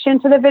narration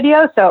to the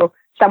video. So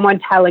someone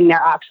telling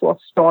their actual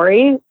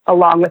story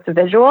along with the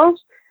visuals,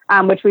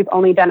 which we've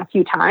only done a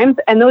few times.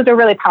 And those are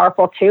really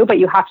powerful too, but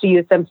you have to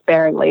use them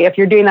sparingly. If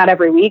you're doing that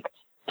every week,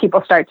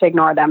 people start to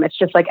ignore them. It's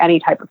just like any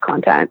type of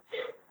content.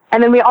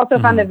 And then we also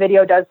found the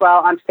video does well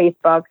on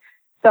Facebook.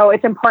 So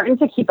it's important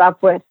to keep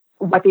up with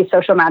what these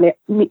social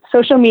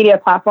media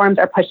platforms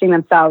are pushing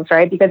themselves,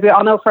 right? Because we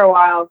all know for a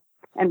while,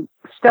 and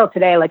still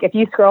today, like if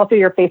you scroll through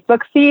your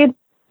Facebook feed,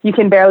 you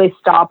can barely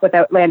stop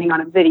without landing on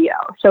a video.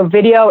 So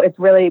video is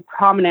really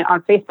prominent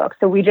on Facebook.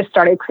 So we just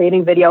started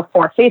creating video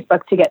for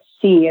Facebook to get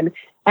seen.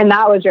 And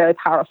that was really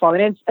powerful.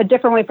 And it's a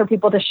different way for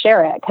people to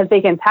share it because they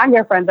can tag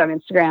their friends on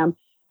Instagram.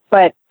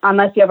 But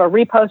unless you have a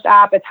repost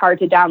app, it's hard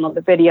to download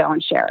the video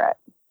and share it.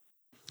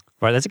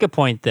 Right, that's a good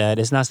point. That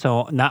it's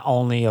not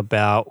only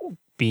about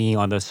being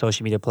on the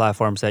social media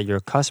platforms that your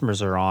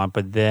customers are on,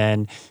 but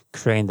then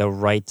creating the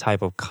right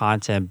type of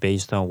content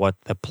based on what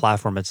the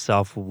platform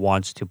itself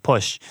wants to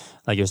push.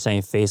 Like you're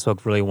saying,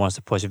 Facebook really wants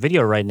to push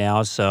video right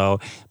now. So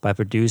by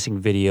producing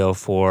video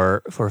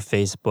for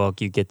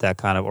Facebook, you get that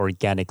kind of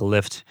organic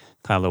lift,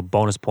 kind of little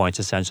bonus points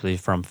essentially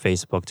from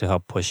Facebook to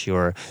help push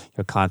your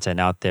content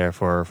out there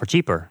for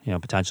cheaper,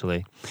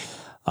 potentially.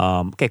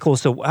 Okay, cool.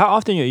 So how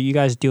often are you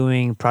guys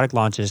doing product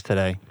launches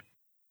today?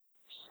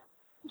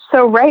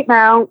 So right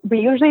now,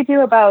 we usually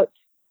do about,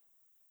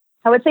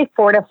 I would say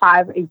 4 to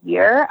 5 a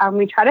year.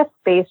 We try to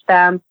space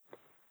them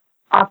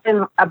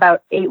often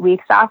about 8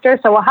 weeks after.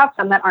 So we'll have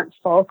some that aren't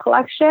full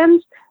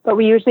collections, but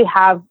we usually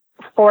have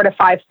 4 to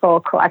 5 full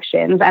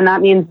collections. And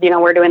that means,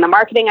 we're doing the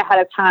marketing ahead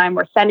of time.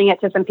 We're sending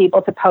it to some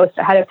people to post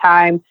ahead of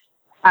time.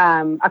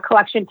 A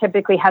collection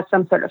typically has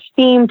some sort of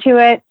theme to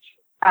it.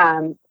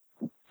 And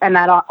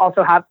that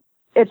also have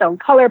its own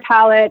color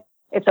palette,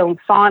 its own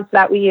fonts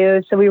that we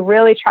use. So we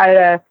really try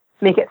to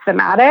make it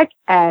thematic.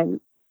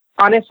 And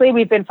honestly,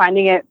 we've been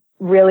finding it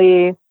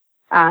really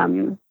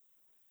enticing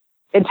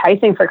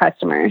for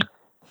customers.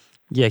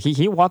 Yeah, can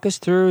you walk us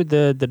through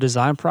the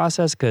design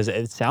process? Because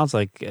it sounds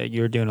like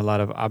you're doing a lot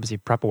of, obviously,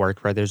 prep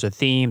work, right? There's a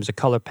theme, there's a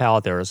color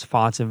palette, there's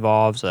fonts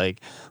involved.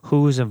 Like,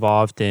 who's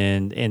involved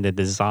in the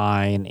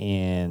design,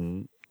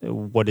 and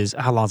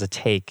how long does it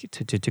take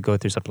to go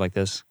through something like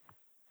this?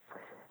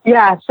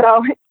 Yeah,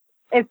 so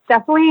it's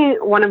definitely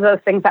one of those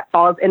things that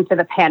falls into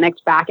the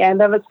panicked back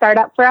end of a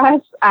startup for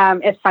us.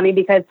 It's funny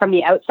because from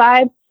the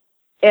outside,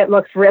 it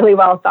looks really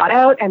well thought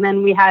out. And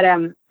then we had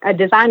a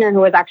designer who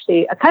was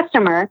actually a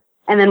customer,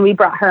 and then we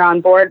brought her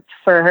on board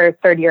for her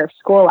 3rd year of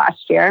school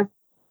last year.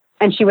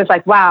 And she was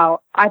like,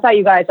 wow, I thought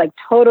you guys like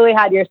totally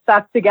had your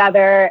stuff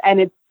together,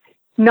 and it's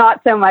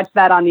not so much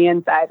that on the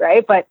inside,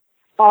 right? But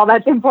all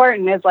that's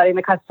important is letting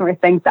the customer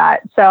think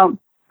that. So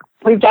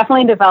we've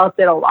definitely developed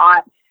it a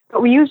lot.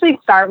 But we usually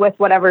start with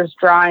whatever's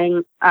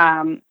drawing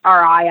our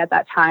eye at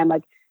that time,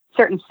 like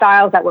certain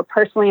styles that we're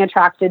personally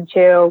attracted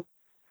to.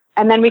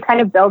 And then we kind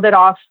of build it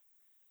off,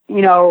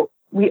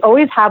 we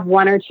always have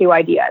 1 or 2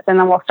 ideas. And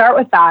then we'll start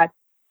with that.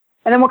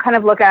 And then we'll kind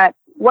of look at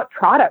what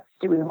products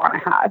do we want to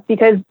have?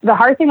 Because the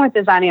hard thing with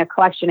designing a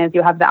collection is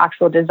you have the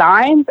actual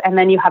designs and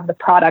then you have the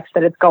products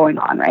that it's going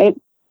on, right?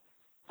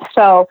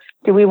 So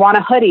do we want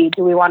a hoodie?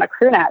 Do we want a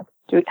crew neck?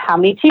 How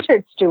many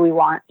t-shirts do we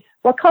want?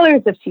 What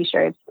colors of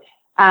t-shirts?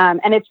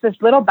 And it's this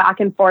little back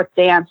and forth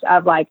dance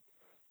of like,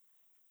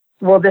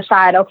 we'll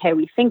decide, okay,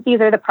 we think these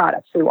are the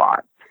products we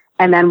want.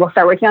 And then we'll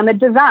start working on the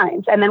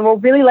designs. And then we'll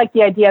really like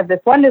the idea of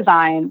this one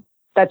design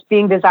that's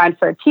being designed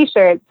for a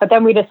t-shirt, but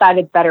then we decide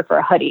it's better for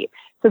a hoodie.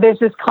 So there's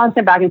this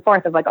constant back and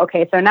forth of like,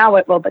 okay, so now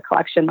what will the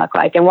collection look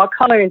like? And what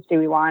colors do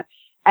we want?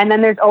 And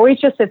then there's always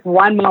just this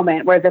one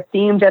moment where the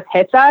theme just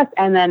hits us,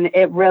 and then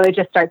it really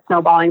just starts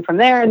snowballing from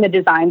there, and the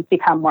designs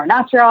become more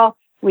natural.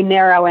 We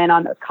narrow in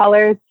on those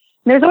colors.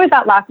 And there's always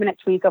that last minute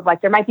tweak of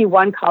like, there might be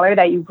one color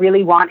that you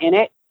really want in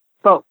it,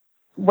 but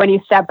when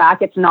you step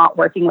back, it's not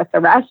working with the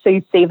rest. So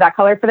you save that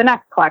color for the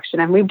next collection.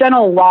 And we've done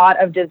a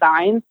lot of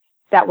designs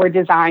that were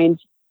designed,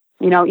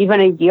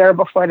 even a year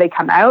before they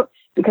come out,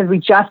 because we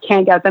just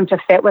can't get them to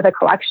fit with a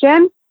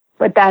collection.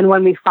 But then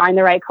when we find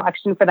the right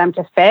collection for them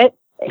to fit,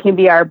 it can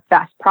be our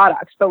best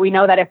products. But we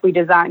know that if we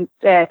designed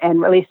it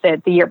and released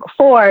it the year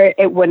before,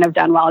 it wouldn't have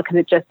done well because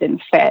it just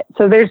didn't fit.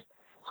 So there's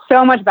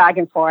so much back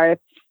and forth.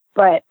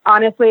 But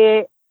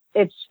honestly,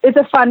 it's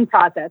a fun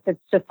process.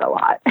 It's just a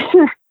lot.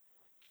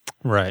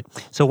 Right.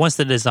 So once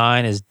the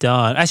design is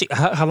done, actually,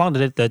 how long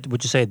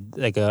would you say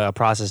like a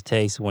process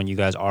takes when you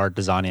guys are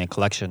designing a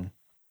collection?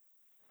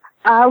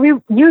 We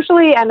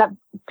usually end up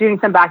doing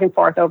some back and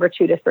forth over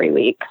 2 to 3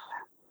 weeks.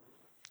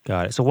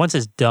 Got it. So once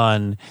it's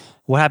done,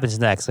 what happens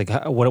next? Like,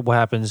 what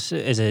happens?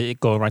 Is it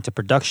going right to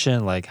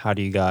production? Like, how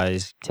do you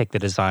guys take the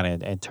design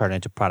and turn it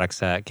into products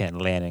that can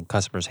land in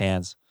customers'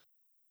 hands?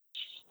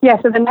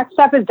 Yeah, so the next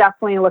step is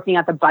definitely looking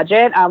at the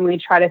budget. We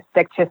try to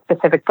stick to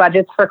specific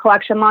budgets for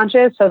collection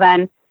launches. So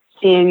then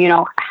seeing,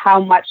 how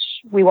much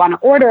we want to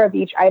order of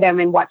each item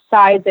and what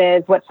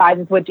sizes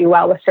would do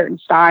well with certain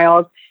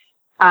styles,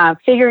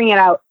 figuring it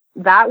out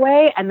that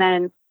way, and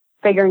then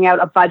figuring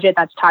out a budget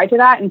that's tied to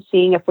that and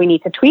seeing if we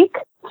need to tweak.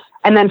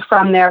 And then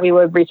from there, we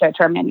would reach out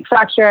to our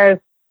manufacturers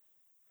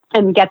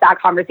and get that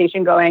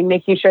conversation going,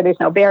 making sure there's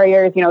no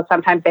barriers.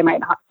 Sometimes they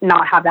might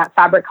not have that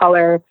fabric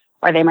color,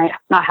 or they might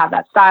not have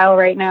that style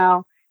right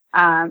now.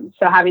 So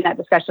having that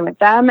discussion with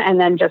them and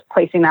then just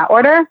placing that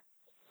order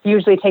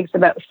usually takes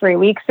about 3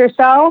 weeks or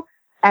so.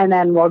 And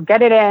then we'll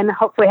get it in,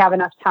 hopefully have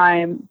enough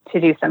time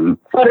to do some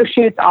photo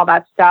shoots, all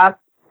that stuff,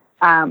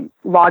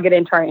 log it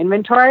into our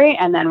inventory,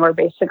 and then we're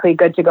basically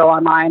good to go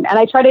online. And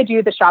I try to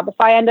do the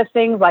Shopify end of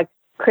things, like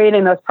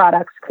creating those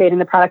products, creating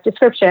the product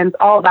descriptions,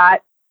 all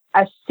that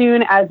as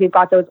soon as you've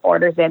got those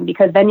orders in,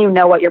 because then you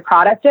know what your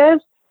product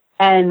is.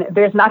 And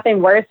there's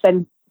nothing worse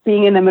than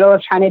being in the middle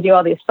of trying to do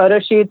all these photo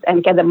shoots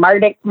and get the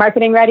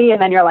marketing ready.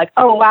 And then you're like,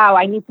 oh, wow,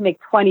 I need to make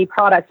 20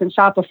 products in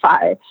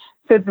Shopify.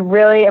 So it's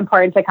really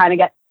important to kind of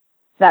get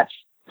that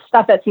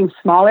stuff that seems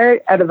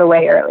smaller out of the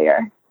way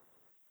earlier.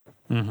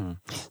 Mm-hmm.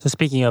 So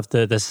speaking of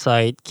the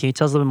site, can you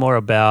tell us a little bit more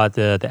about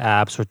the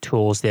apps or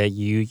tools that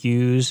you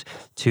use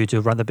to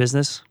run the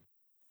business?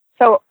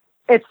 So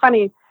it's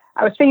funny.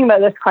 I was thinking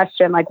about this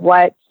question, like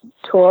what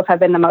tools have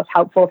been the most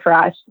helpful for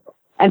us?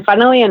 And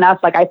funnily enough,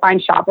 like I find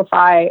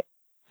Shopify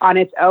on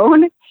its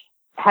own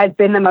has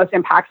been the most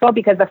impactful,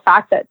 because the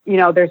fact that,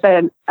 there's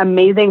an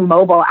amazing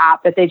mobile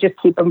app that they just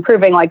keep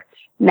improving. Like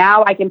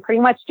now I can pretty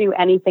much do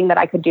anything that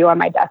I could do on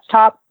my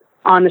desktop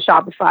on the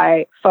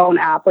Shopify phone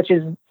app, which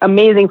is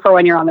amazing for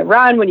when you're on the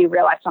run, when you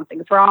realize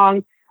something's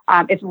wrong.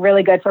 It's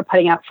really good for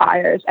putting out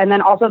fires. And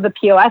then also the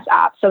POS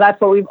app. So that's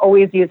what we've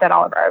always used at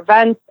all of our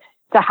events.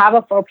 To have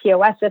a full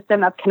POS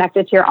system that's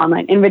connected to your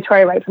online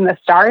inventory right from the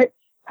start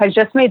has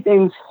just made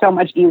things so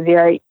much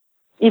easier.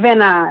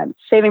 Even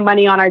saving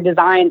money on our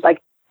designs,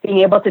 like being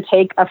able to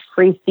take a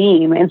free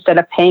theme instead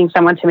of paying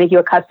someone to make you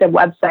a custom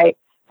website.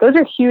 Those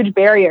are huge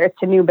barriers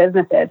to new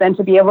businesses. And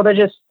to be able to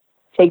just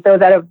take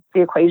those out of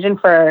the equation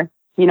for,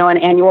 an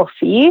annual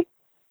fee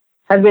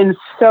has been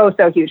so,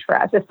 so huge for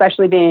us,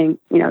 especially being,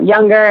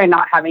 younger and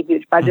not having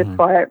huge budgets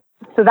for it.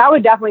 So that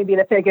would definitely be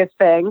the biggest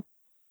thing.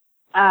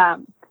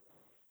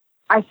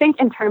 I think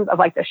in terms of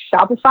like the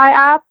Shopify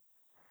app,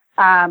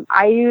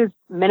 I use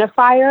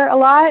Minifier a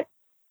lot.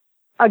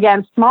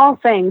 Again, small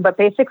thing, but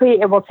basically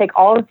it will take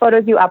all the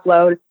photos you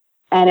upload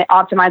and it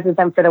optimizes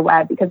them for the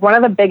web. Because one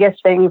of the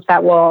biggest things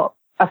that will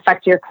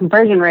affect your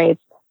conversion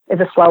rates is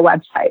a slow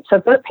website. So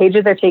if those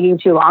pages are taking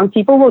too long,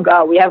 people will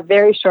go. We have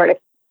very short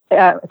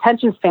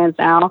attention spans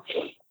now.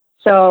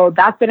 So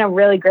that's been a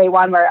really great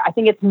one where I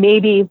think it's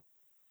maybe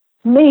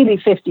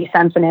 50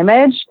 cents an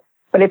image,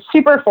 but it's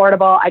super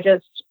affordable. I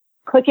just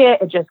click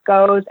it just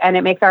goes, and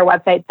it makes our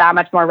website that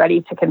much more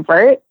ready to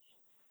convert.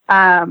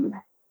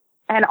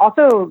 And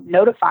also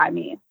Notify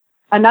Me.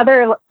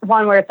 Another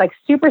one where it's like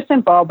super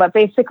simple, but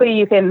basically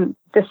you can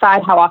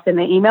decide how often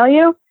they email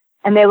you,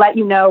 and they let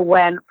you know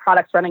when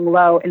product's running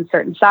low in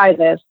certain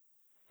sizes.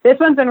 This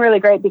one's been really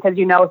great because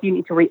if you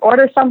need to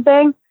reorder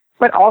something,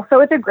 but also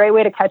it's a great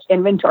way to catch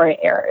inventory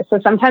errors. So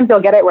sometimes you'll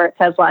get it where it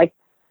says like,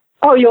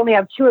 oh, you only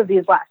have 2 of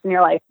these left. And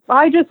you're like, well,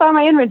 I just saw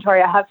my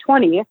inventory. I have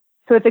 20.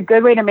 So it's a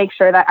good way to make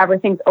sure that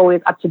everything's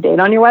always up to date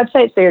on your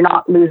website, so you're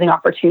not losing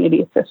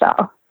opportunities to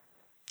sell.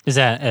 Is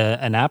that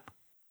an app?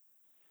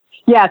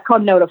 Yeah, it's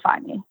called Notify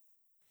Me.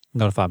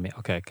 Notify Me.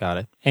 Okay, got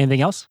it.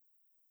 Anything else?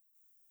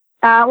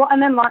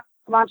 And then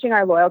launching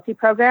our loyalty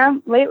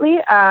program lately.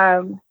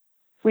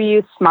 We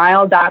use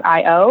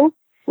Smile.io,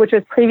 which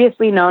was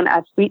previously known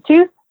as Sweet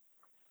Tooth.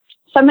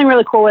 Something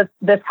really cool with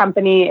this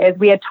company is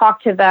we had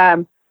talked to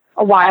them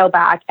a while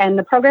back, and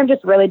the program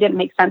just really didn't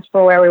make sense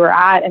for where we were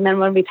at. And then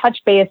when we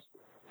touched base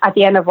at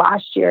the end of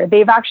last year,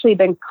 they've actually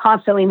been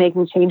constantly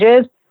making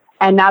changes.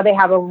 And now they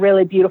have a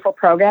really beautiful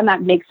program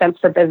that makes sense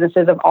for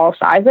businesses of all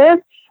sizes.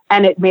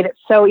 And it made it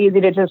so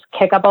easy to just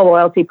kick up a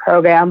loyalty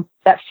program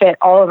that fit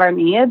all of our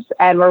needs.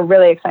 And we're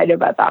really excited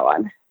about that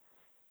one.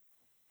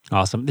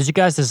 Awesome. Did you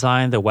guys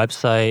design the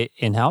website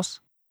in-house?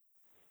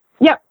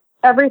 Yep.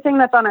 Everything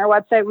that's on our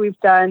website, we've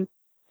done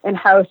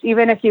in-house.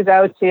 Even if you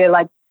go to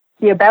like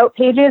the About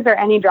pages or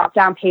any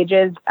drop-down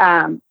pages,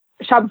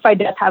 Shopify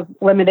does have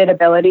limited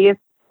abilities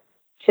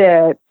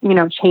to,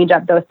 change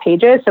up those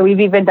pages. So we've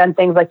even done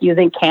things like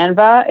using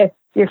Canva. If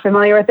you're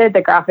familiar with it,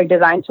 the graphic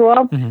design tool,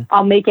 Mm-hmm.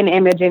 I'll make an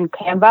image in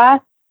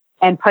Canva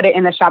and put it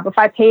in the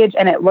Shopify page,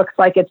 and it looks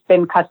like it's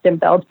been custom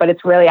built, but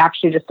it's really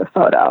actually just a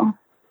photo.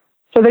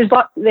 So there's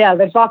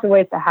lots of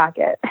ways to hack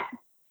it.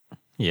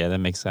 Yeah, that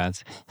makes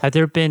sense. Have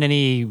there been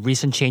any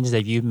recent changes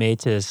that you've made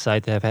to the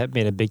site that have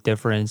made a big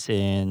difference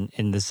in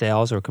the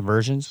sales or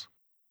conversions?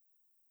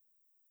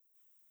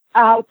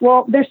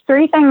 Well, there's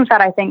 3 things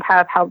that I think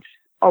have helped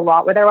a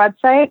lot with our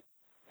website.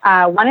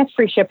 One is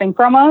free shipping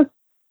promos.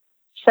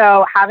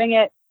 So having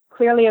it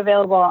clearly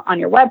available on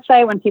your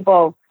website when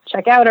people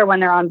check out or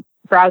when they're on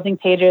browsing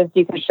pages,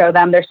 you can show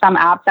them. There's some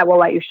apps that will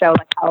let you show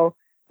like how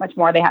much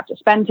more they have to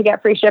spend to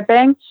get free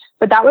shipping.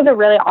 But that was a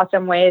really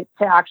awesome way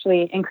to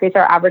actually increase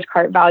our average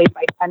cart value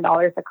by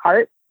 $10 a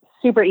cart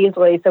super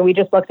easily. So we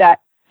just looked at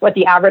what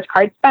the average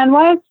cart spend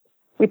was.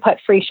 We put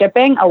free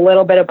shipping a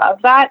little bit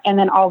above that. And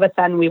then all of a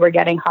sudden we were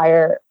getting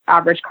higher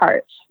average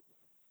carts.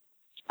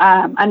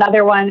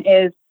 Another one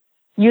is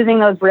using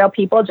those real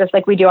people, just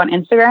like we do on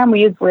Instagram.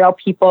 We use real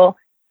people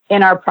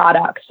in our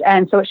products.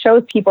 And so it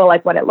shows people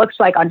like what it looks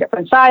like on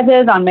different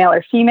sizes, on male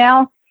or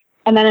female.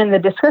 And then in the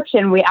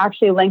description, we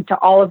actually link to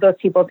all of those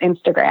people's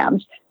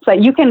Instagrams. So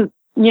that you can,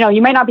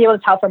 you might not be able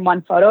to tell from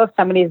one photo if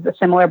somebody is a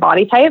similar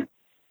body type.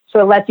 So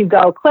it lets you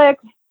go click,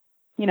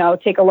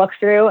 take a look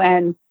through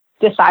and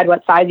decide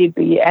what size you'd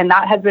be. And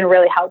that has been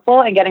really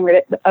helpful in getting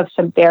rid of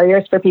some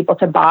barriers for people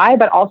to buy,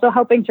 but also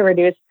helping to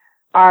reduce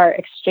our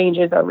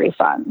exchanges or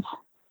refunds.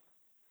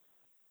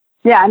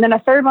 Yeah. And then a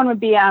third one would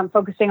be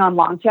focusing on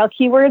long tail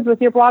keywords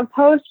with your blog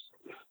posts.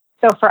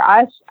 So for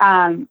us,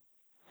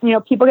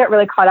 people get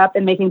really caught up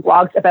in making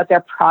blogs about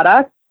their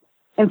product.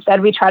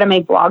 Instead, we try to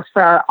make blogs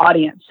for our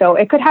audience. So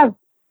it could have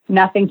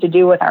nothing to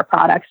do with our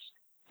products,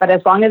 but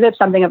as long as it's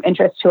something of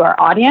interest to our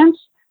audience.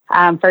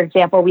 For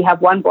example, we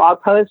have one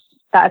blog post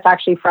that's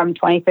actually from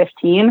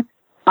 2015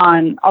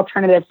 on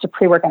alternatives to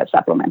pre-workout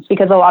supplements,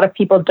 because a lot of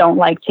people don't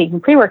like taking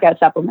pre-workout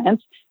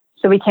supplements.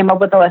 So we came up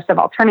with a list of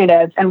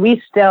alternatives, and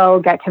we still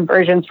get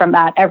conversions from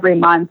that every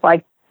month.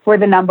 Like we're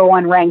the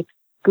 #1 ranked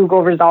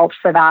Google result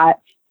for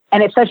that.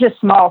 And it's such a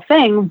small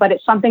thing, but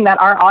it's something that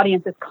our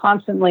audience is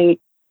constantly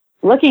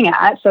looking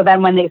at. So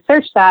then when they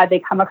search that, they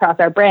come across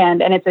our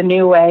brand, and it's a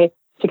new way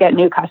to get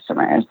new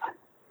customers.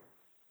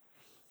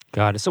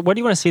 Got it. So where do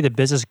you want to see the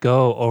business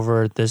go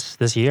over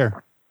this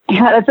year?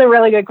 Yeah, that's a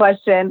really good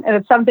question. And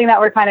it's something that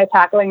we're kind of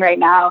tackling right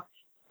now.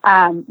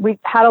 We've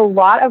had a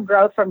lot of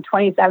growth from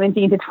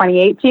 2017 to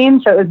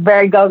 2018. So it was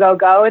very go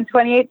in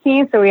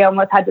 2018. So we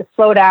almost had to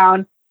slow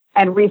down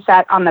and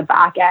reset on the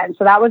back end.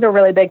 So that was a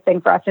really big thing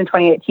for us in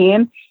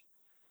 2018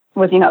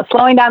 was,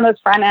 slowing down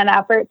those front end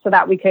efforts so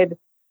that we could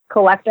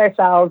collect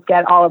ourselves,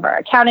 get all of our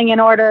accounting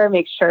in order,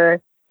 make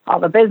sure all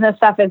the business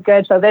stuff is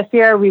good. So this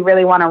year we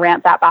really want to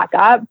ramp that back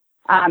up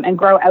and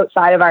grow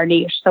outside of our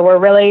niche. So we're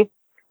really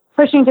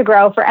pushing to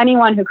grow for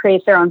anyone who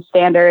creates their own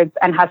standards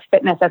and has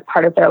fitness as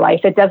part of their life.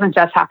 It doesn't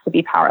just have to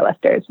be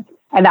powerlifters.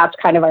 And that's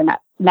kind of our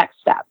next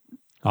step.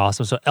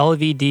 Awesome. So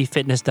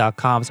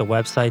lvdfitness.com is a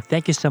website.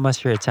 Thank you so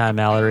much for your time,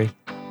 Mallory.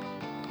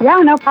 Yeah,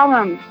 no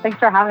problem. Thanks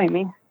for having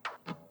me.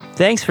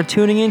 Thanks for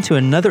tuning in to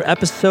another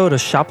episode of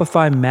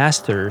Shopify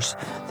Masters,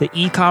 the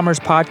e-commerce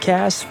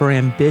podcast for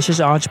ambitious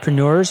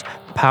entrepreneurs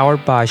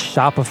powered by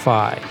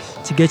Shopify.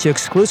 To get your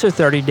exclusive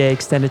 30-day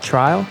extended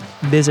trial,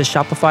 visit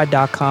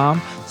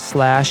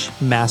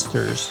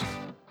shopify.com/masters.